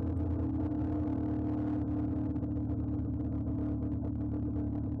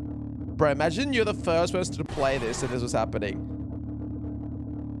 Bro, imagine you're the first person to play this and this was happening.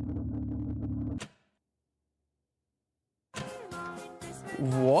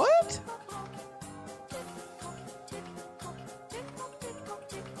 What?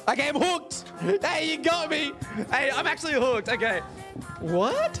 Okay, I'm hooked. Hey, you got me. Hey, I'm actually hooked. Okay.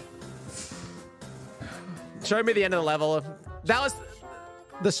 What? Show me the end of the level. That was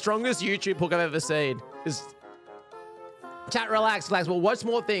the strongest YouTube hook I've ever seen. Is chat, relax. We'll watch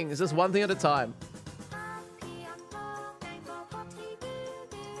more things. Just one thing at a time.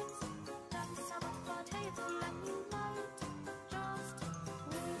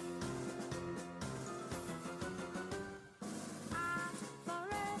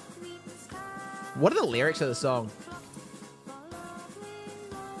 What are the lyrics of the song?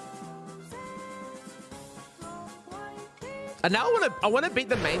 And now I want to beat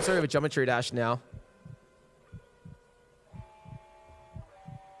the main story of Geometry Dash now.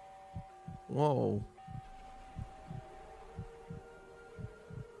 Whoa.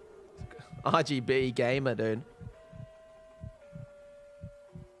 RGB gamer, dude.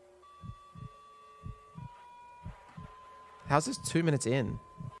 How's this 2 minutes in?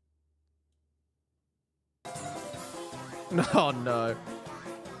 No, no.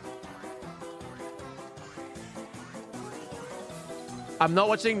 I'm not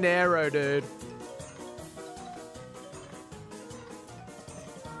watching Nero, dude.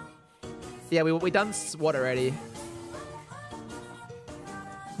 Yeah, we done SWAT already.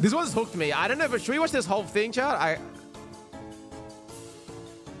 This one's hooked me. I don't know, but should we watch this whole thing, chat?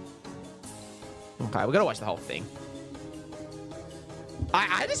 Okay, we gotta watch the whole thing.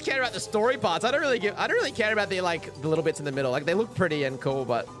 I just care about the story parts. I don't really care about the little bits in the middle. Like, they look pretty and cool,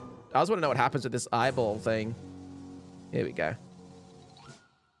 but I just want to know what happens with this eyeball thing. Here we go.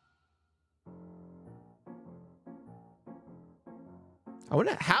 I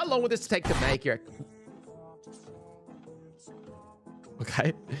wonder how long would this take to make here?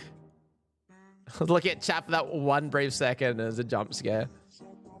 Okay. I was looking at chat for that one brief second as a jump scare.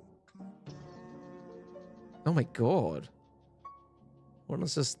 Oh my god. One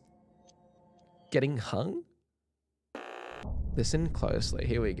was just getting hung? Listen closely.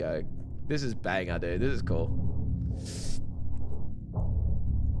 Here we go. This is banger, dude. This is cool.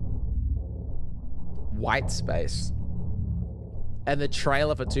 White Space. And the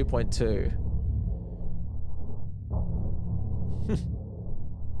trailer for 2.2.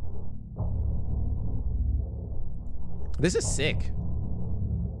 This is sick.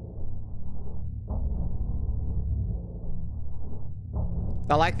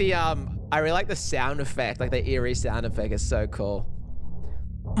 I like the I really like the sound effect, like the eerie sound effect is so cool.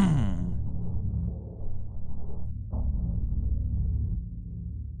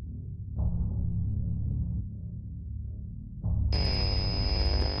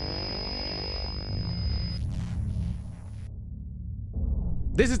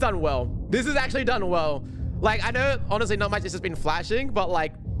 This is done well. This is actually done well. Like, I know, honestly, not much has just been flashing, but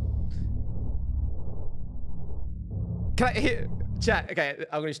like... Can I hit... Chat, okay,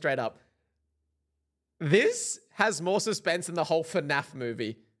 I'm going to straight up. This has more suspense than the whole FNAF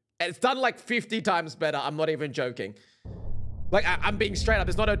movie. It's done like 50 times better. I'm not even joking. Like, I'm being straight up.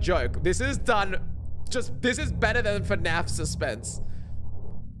 It's not a joke. This is done... This is better than FNAF suspense.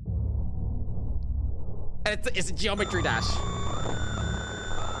 And it's a Geometry Dash.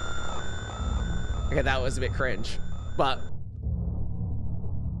 Okay, that was a bit cringe, but...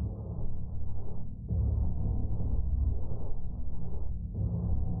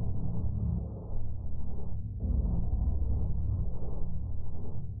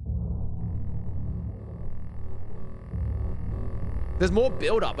 There's more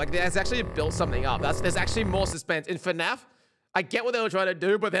build-up. Like, there's actually built something up. There's actually more suspense. In FNAF, I get what they were trying to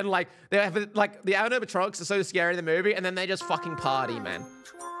do, but then, like, they have, like, the animatronics are so scary in the movie, and then they just fucking party, man.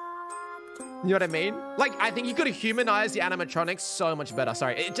 You know what I mean? Like, I think you could have humanized the animatronics so much better.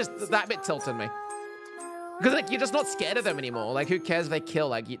 Sorry, it just, that bit tilted me. Because, like, you're just not scared of them anymore. Like, who cares if they kill?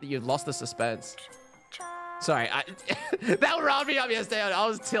 Like, you've lost the suspense. Sorry, that riled me up yesterday. I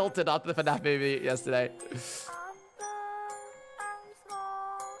was tilted after the FNAF movie yesterday.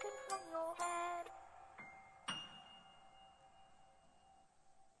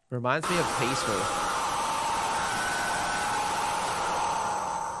 Reminds me of Peaceful.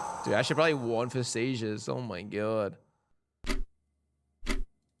 Dude, I should probably warn for seizures. Oh my god.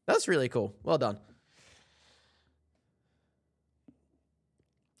 That's really cool. Well done.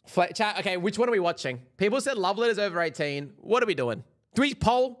 Chat, okay, which one are we watching? People said Love Letters over 18. What are we doing? Do we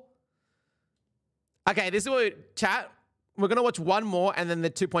poll? Okay, this is what we, chat. We're going to watch one more and then the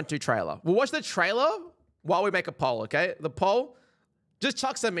 2.2 trailer. We'll watch the trailer while we make a poll, okay? The poll, just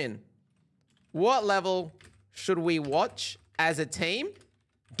chuck some in. What level should we watch as a team?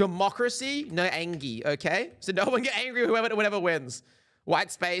 Democracy, no angry, okay? So no one get angry whoever wins.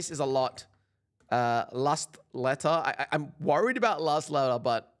 White Space is a lot. Lust Letter. I'm worried about Lust Letter,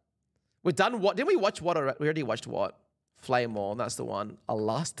 but we've done what? Didn't we watch what? We already watched what? Flame War, that's the one. A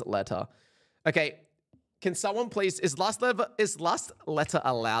Lust Letter. Okay, can someone please, is Lust Letter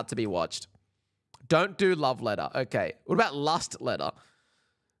allowed to be watched? Don't do Love Letter. Okay, what about Lust Letter?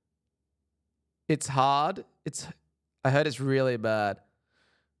 It's hard. I heard it's really bad.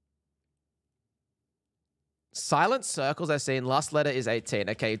 Silent Circles I've seen. Lust Letter is 18.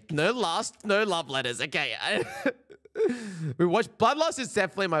 Okay, no love letters. Okay. We watched Bloodlust is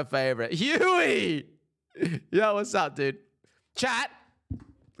definitely my favorite. Huey! Yo, what's up, dude? Chat,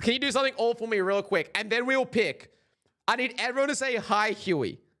 can you do something all for me real quick? And then we'll pick. I need everyone to say hi,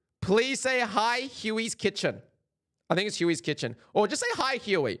 Huey. Please say hi, Huey's Kitchen. I think it's Huey's Kitchen. Or just say hi,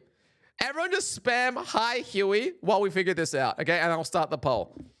 Huey. Everyone just spam hi, Huey, while we figure this out, okay? And I'll start the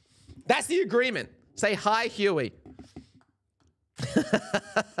poll. That's the agreement. Say hi, Huey.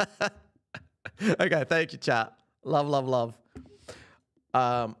 Okay, thank you, chat. Love, love, love.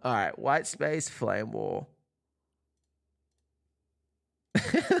 All right, White Space, Flame War.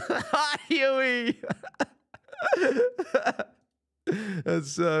 Hi, Huey.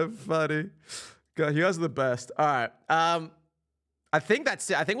 That's so funny. God, you guys are the best. All right. I think that's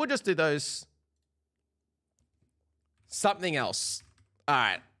it. I think we'll just do those. Something else. All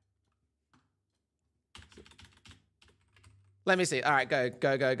right. Let me see. All right, go.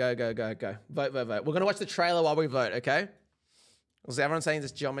 Vote. Vote. We're going to watch the trailer while we vote, okay? Because everyone's saying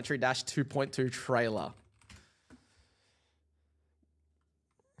this Geometry Dash 2.2 trailer.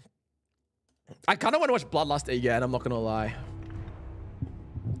 I kind of want to watch Bloodlust again, I'm not going to lie.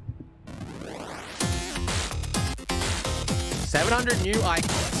 $700 new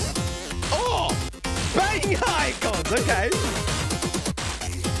icons. Oh! Bang icons! Okay.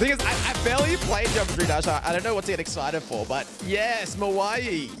 Thing is, I barely played Geometry Dash. I don't know what to get excited for, but yes,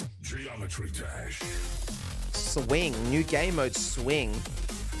 Hawaii. Geometry Dash. Swing. New game mode, Swing.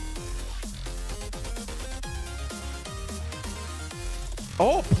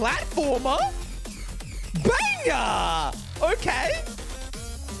 Oh, platformer? Banger! Okay.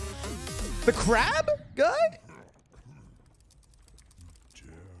 The crab guy?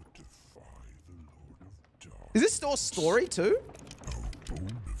 Is this still a story too?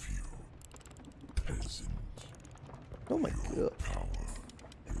 Oh my god.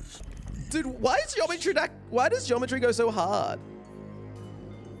 Dude, why does Geometry go so hard?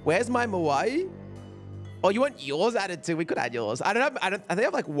 Where's my Hawaii? Oh, you want yours added too? We could add yours. I think I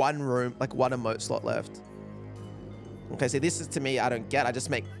have like one room, like one emote slot left. Okay, see, this is to me, I don't get. I just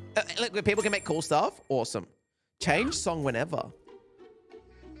make, look, people can make cool stuff. Awesome. Change song whenever.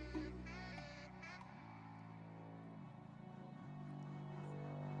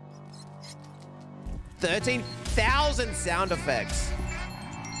 $13,000 sound effects.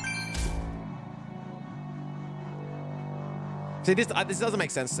 See, this doesn't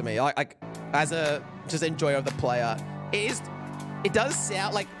make sense to me. Like as a just enjoyer of the player, it does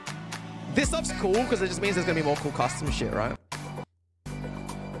sound like this stuff's cool because it just means there's gonna be more cool custom shit, right?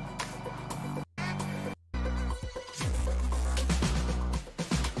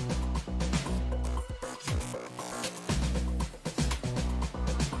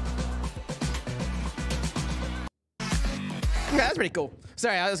 Okay, that's pretty cool.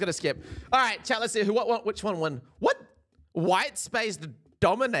 Sorry, I was gonna skip. All right, chat. Let's see which one won. What? White Space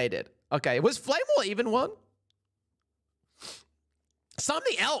dominated. Okay, was Flame War even one?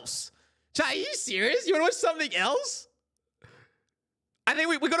 Something else. Chat, are you serious? You want to watch something else? I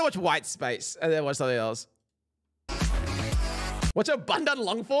think we gotta watch White Space and then watch something else. Watch a Bundan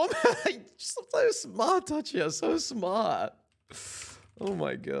long form. So smart, Touchy. So smart. Oh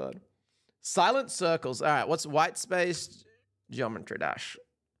my god. Silent Circles. All right, what's White Space? Geometry Dash.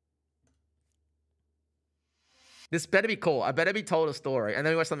 This better be cool. I better be told a story. And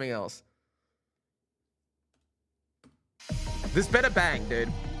then we watch something else. This better bang, dude.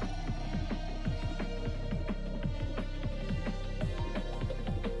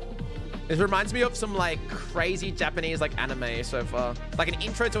 This reminds me of some like crazy Japanese like anime so far. Like an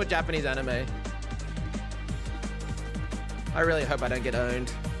intro to a Japanese anime. I really hope I don't get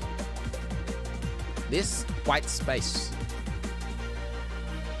owned. This White Space.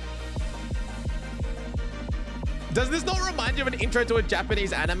 Does this not remind you of an intro to a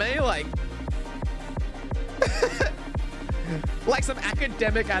Japanese anime? Like, like some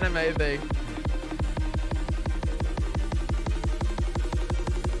academic anime thing.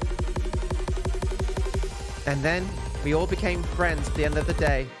 And then we all became friends at the end of the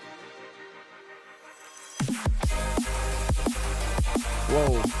day.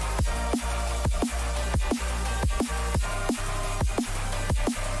 Whoa.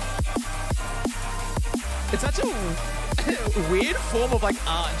 It's such a weird form of like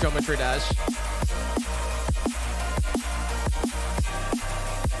art, Geometry Dash.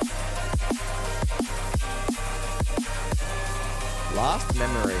 Last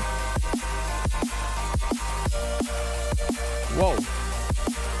memory. Whoa.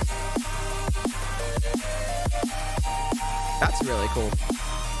 That's really cool.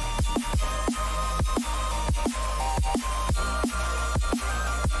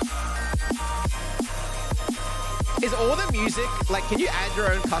 Is music, like, can you add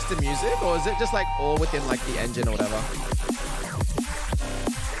your own custom music, or is it just like all within like the engine or whatever?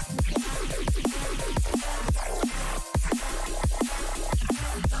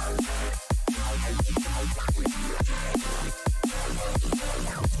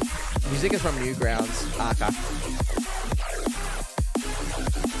 Music is from Newgrounds. Ah, okay.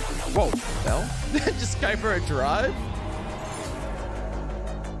 Whoa, hell. Just go for a drive?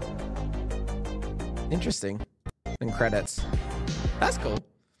 Interesting. And credits. That's cool.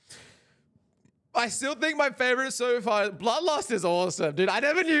 I still think my favorite so far, Bloodlust is awesome, dude. I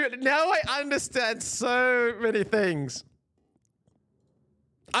never knew. Now I understand so many things.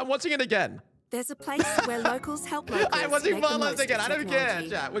 I'm watching it again. There's a place where locals help locals. I'm watching make the Bloodlust most again. of I don't care. technology,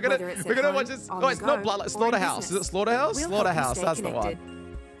 Yeah, we're whether it's gonna at watch home, this. on Oh, the it's not go, Bloodlust. or in Slaughterhouse. Is it business. Slaughterhouse? We'll help you Slaughterhouse. stay That's the connected.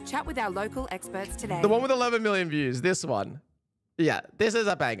 one. Chat with our local experts today. The one with 11 million views. This one. Yeah, this is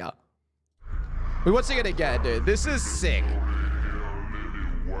a banger. We're watching it again, dude. This is sick.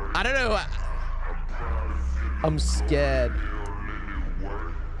 I don't know. I'm scared.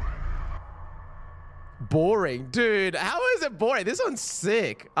 Boring. Dude, how is it boring? This one's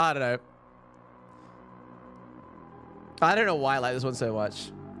sick. I don't know. I don't know why I like this one so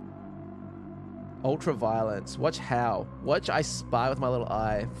much. Ultraviolence. Watch how. Watch I spy with my little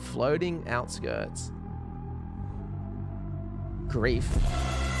eye. Floating outskirts. Grief.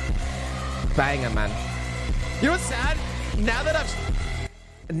 Banger, man. You know what's sad? Now that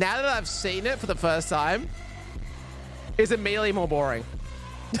I've seen it for the first time, it's immediately more boring.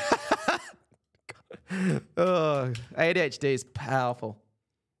 Oh, ADHD is powerful.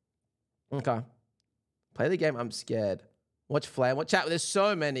 Okay. Play the game. I'm scared. Watch Flame. Watch out. There's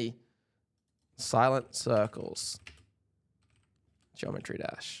so many. Silent Circles. Geometry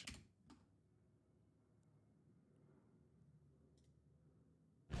Dash.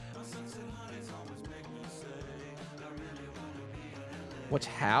 Watch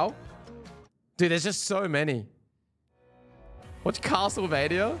how? Dude, there's just so many. Watch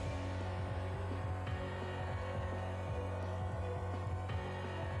Castlevania.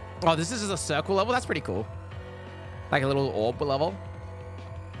 Oh, this is just a circle level? That's pretty cool. Like a little orb level.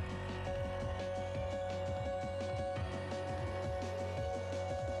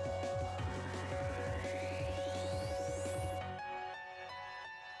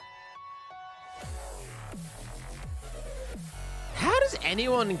 How does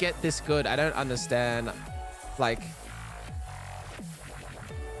anyone get this good? I don't understand. Like,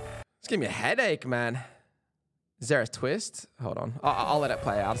 it's giving me a headache, man. Is there a twist? Hold on. I'll let it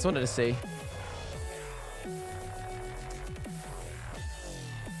play out. I just wanted to see.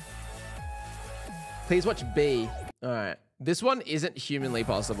 Please watch B. All right. This one isn't humanly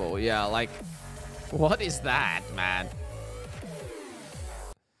possible. Yeah, like, what is that, man?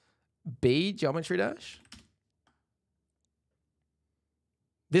 B, Geometry Dash?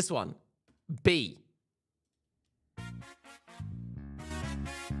 This one. B.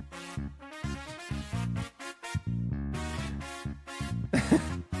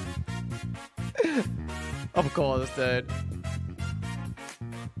 Of course, dude.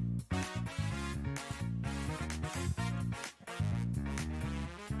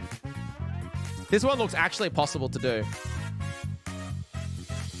 This one looks actually possible to do.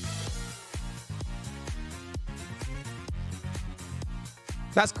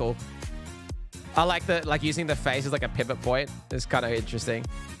 That's cool. I like the using the face as like a pivot point. It's kind of interesting.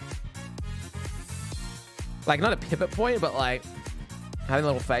 Like not a pivot point, but like having a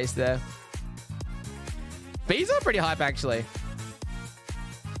little face there. Bees are pretty hype actually.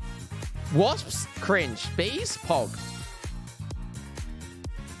 Wasps, cringe. Bees, pog.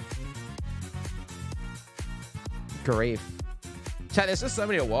 Grief. Chat, there's just so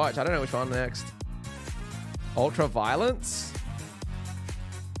many to watch. I don't know which one next. Ultraviolence.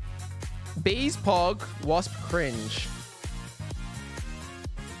 Bees, pog. Wasp, cringe.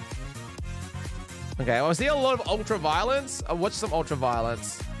 Okay, well, I see a lot of ultraviolence. I'll watch some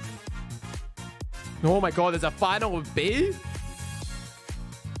ultraviolence. Oh my god, there's a final with B?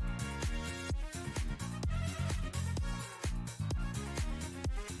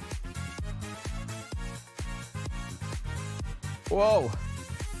 Whoa.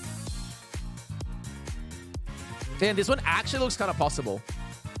 Damn, this one actually looks kind of possible.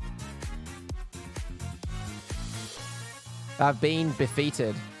 I've been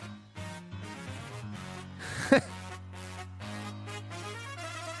defeated.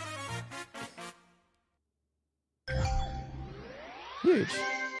 Huge.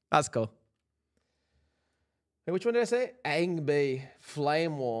 That's cool. Wait, which one did I say? Ang B.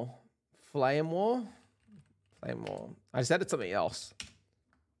 Flame War. Flame War? Flame War. I just added something else.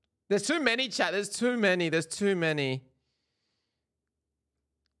 There's too many, chat. There's too many. There's too many.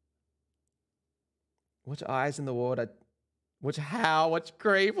 Watch eyes in the water. Watch how. Watch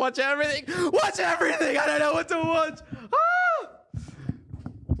grief. Watch everything. Watch everything. I don't know what to watch. Ah!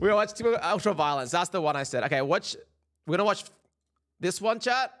 We're gonna watch Ultra Violence. That's the one I said. Okay, watch. We're gonna watch this one,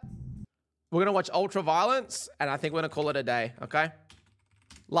 chat. We're gonna watch Ultra Violence, and I think we're gonna call it a day. Okay.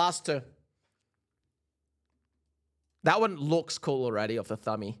 Last two. That one looks cool already off the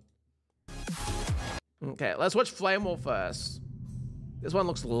thummy. Okay, let's watch Flame War first. This one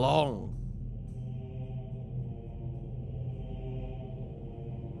looks long.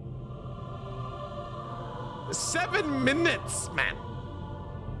 Seven minutes, man.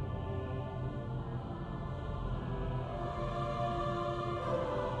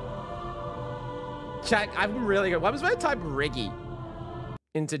 Chat, I'm really good. Why was my type Riggy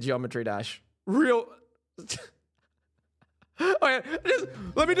into Geometry Dash? Real. Okay,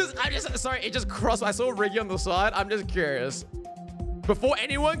 sorry, it just crossed. I saw Riggy on the side. I'm just curious. Before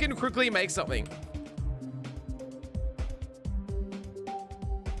anyone can quickly make something.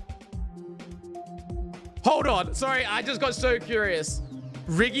 Hold on. Sorry, I just got so curious.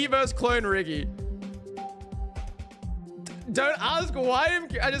 Riggy versus Clone Riggy. Don't ask why.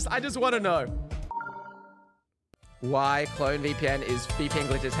 I just want to know. Why Clone VPN is VPN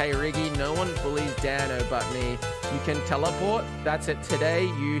glitches. Hey Riggy, no one bullies Dano but me. You can teleport. That's it. Today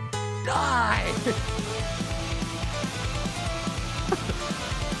you die.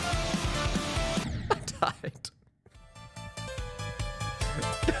 I died.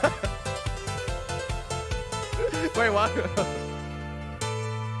 Wait, what?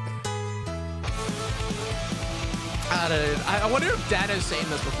 I wonder if Dano's seen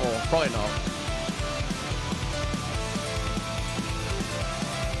this before. Probably not.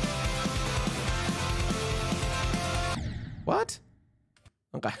 What?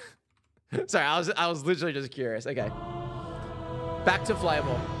 Okay. Sorry, I was literally just curious. Okay. Back to Flame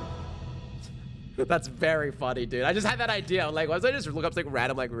War. That's very funny, dude. I just had that idea. Like, why don't I just look up something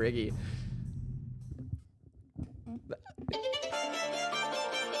random like Riggy?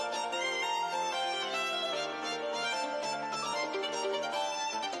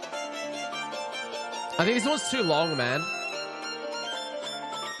 I think this one's too long, man.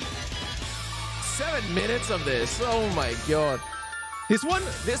 7 minutes of this. Oh my god. This one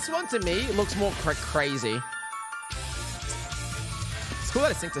to me looks more crazy. It's cool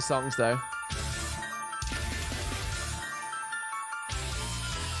that I sync to songs though.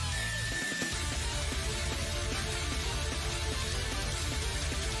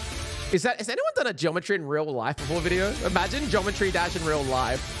 Has anyone done a Geometry in real life before video? Imagine Geometry Dash in real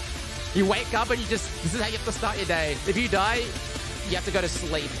life. You wake up and this is how you have to start your day. If you die, you have to go to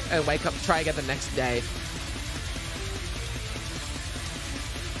sleep and wake up, try again the next day.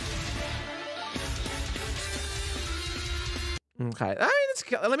 Okay,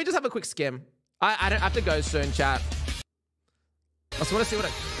 let me just have a quick skim. I don't have to go soon, chat. I just want to see what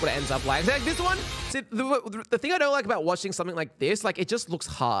it ends up like. Like this one, see, the thing I don't like about watching something like this, like it just looks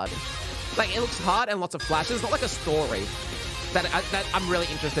hard. Like it looks hard and lots of flashes. It's not like a story that I'm really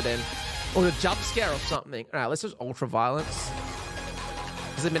interested in. Or a jump scare or something. All right, let's just Ultra Violence.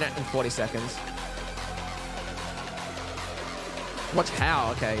 This is 1 minute and 40 seconds. Watch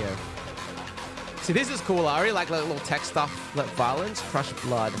how? Okay, yeah. See, this is cool. I really like the little tech stuff. Like violence, crush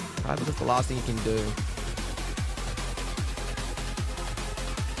blood. Right, this is the last thing you can do.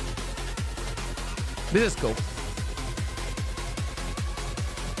 This is cool.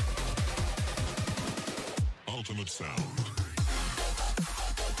 Ultimate sound.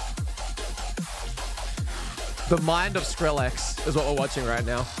 The mind of Skrillex is what we're watching right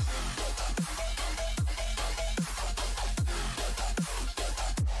now.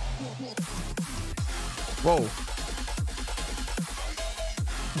 Whoa.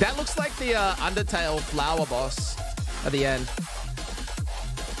 That looks like the Undertale flower boss at the end.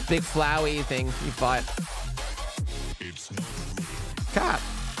 Big flowery thing you fight. Cat.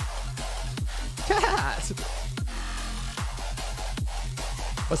 Cat.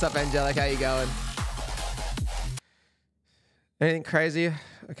 What's up, Angelic? How you going? Anything crazy?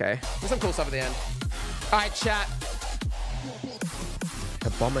 Okay. There's some cool stuff at the end. All right, chat.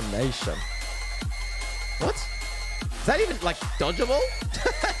 Abomination. What? Is that even, like, dodgeable?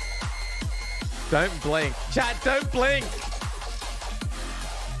 Don't blink. Chat, don't blink.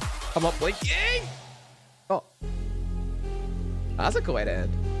 I'm not blinking. Oh. That's a cool way to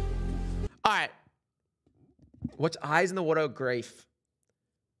end. All right. Watch Eyes in the Water of Grief.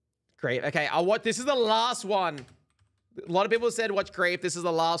 Great. Okay, this is the last one. A lot of people said watch Grief. This is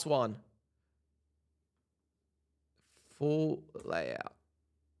the last one. Full layout.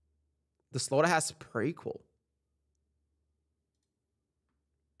 The Slaughterhouse prequel.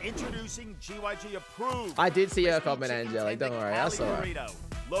 Introducing GYG approved. I did see your comment, Angelic. Don't worry, I saw it.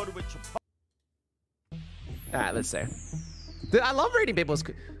 Loaded with Chipotle. Alright, let's see. Dude, I love reading people's...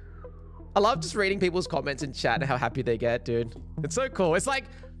 I love just reading people's comments in chat and how happy they get, dude. It's so cool. It's like...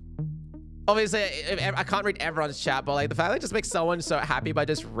 Obviously, I can't read everyone's chat, but like the fact that it just makes someone so happy by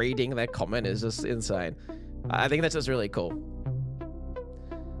just reading their comment is just insane. I think that's just really cool.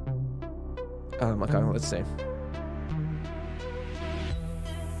 Okay, let's see.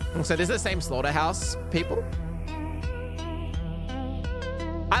 So this is the same slaughterhouse people.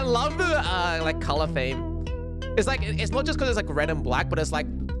 I love the like color theme. It's like it's not just because it's like red and black, but it's like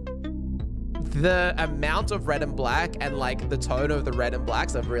the amount of red and black and like the tone of the red and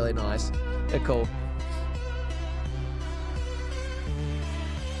blacks are really nice. They're cool.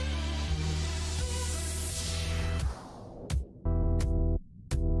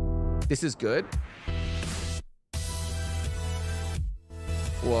 This is good.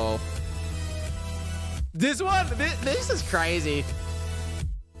 Whoa. This one, this is crazy.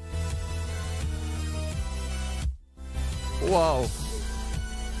 Whoa.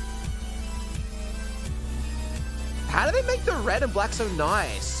 How do they make the red and black so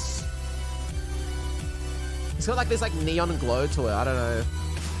nice? It's got like this like neon glow to it. I don't know.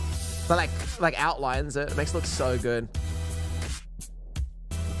 But like outlines it. It makes it look so good.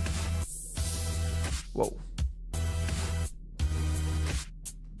 Whoa.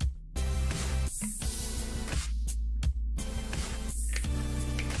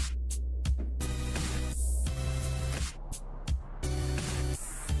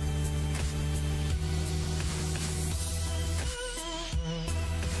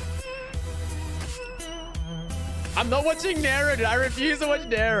 I'm not watching Nero, dude. I refuse to watch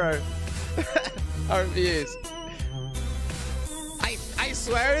Nero. I refuse. I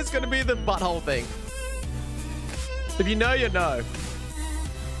swear it's gonna be the butthole thing. If you know, you know.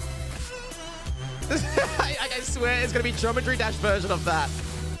 I swear it's gonna be Geometry Dash version of that.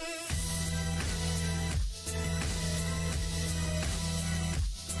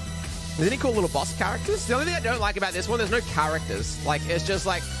 There's any cool little boss characters? The only thing I don't like about this one, there's no characters. Like, it's just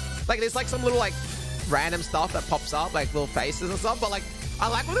like there's like some little like random stuff that pops up, like little faces and stuff. But like, I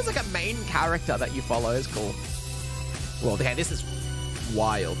like when there's like a main character that you follow. It's cool. Well, damn, this is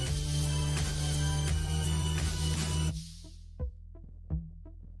wild.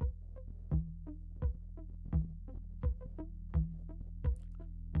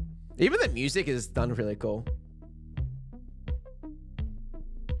 Even the music is done really cool.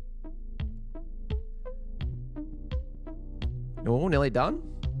 Oh, nearly done.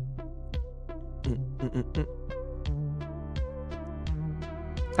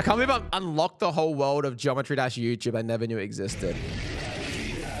 I can't believe I've unlocked the whole world of Geometry Dash YouTube I never knew existed.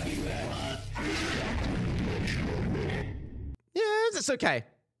 Yeah, it's okay.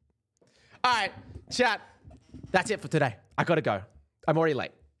 All right, chat. That's it for today. I gotta go. I'm already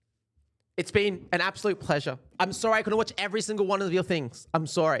late. It's been an absolute pleasure. I'm sorry I couldn't watch every single one of your things. I'm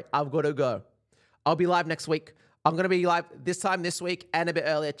sorry. I've got to go. I'll be live next week. I'm going to be live this time this week and a bit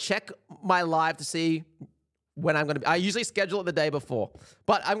earlier. Check my live to see when I'm going to be. I usually schedule it the day before,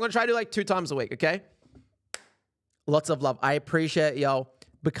 but I'm going to try to do like 2 times a week, okay? Lots of love. I appreciate y'all.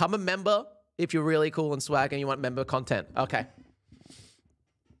 Become a member if you're really cool and swag and you want member content. Okay.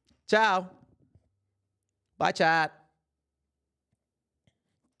 Ciao. Bye, chat.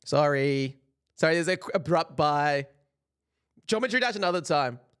 Sorry, there's a abrupt bye. Geometry Dash another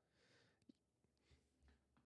time.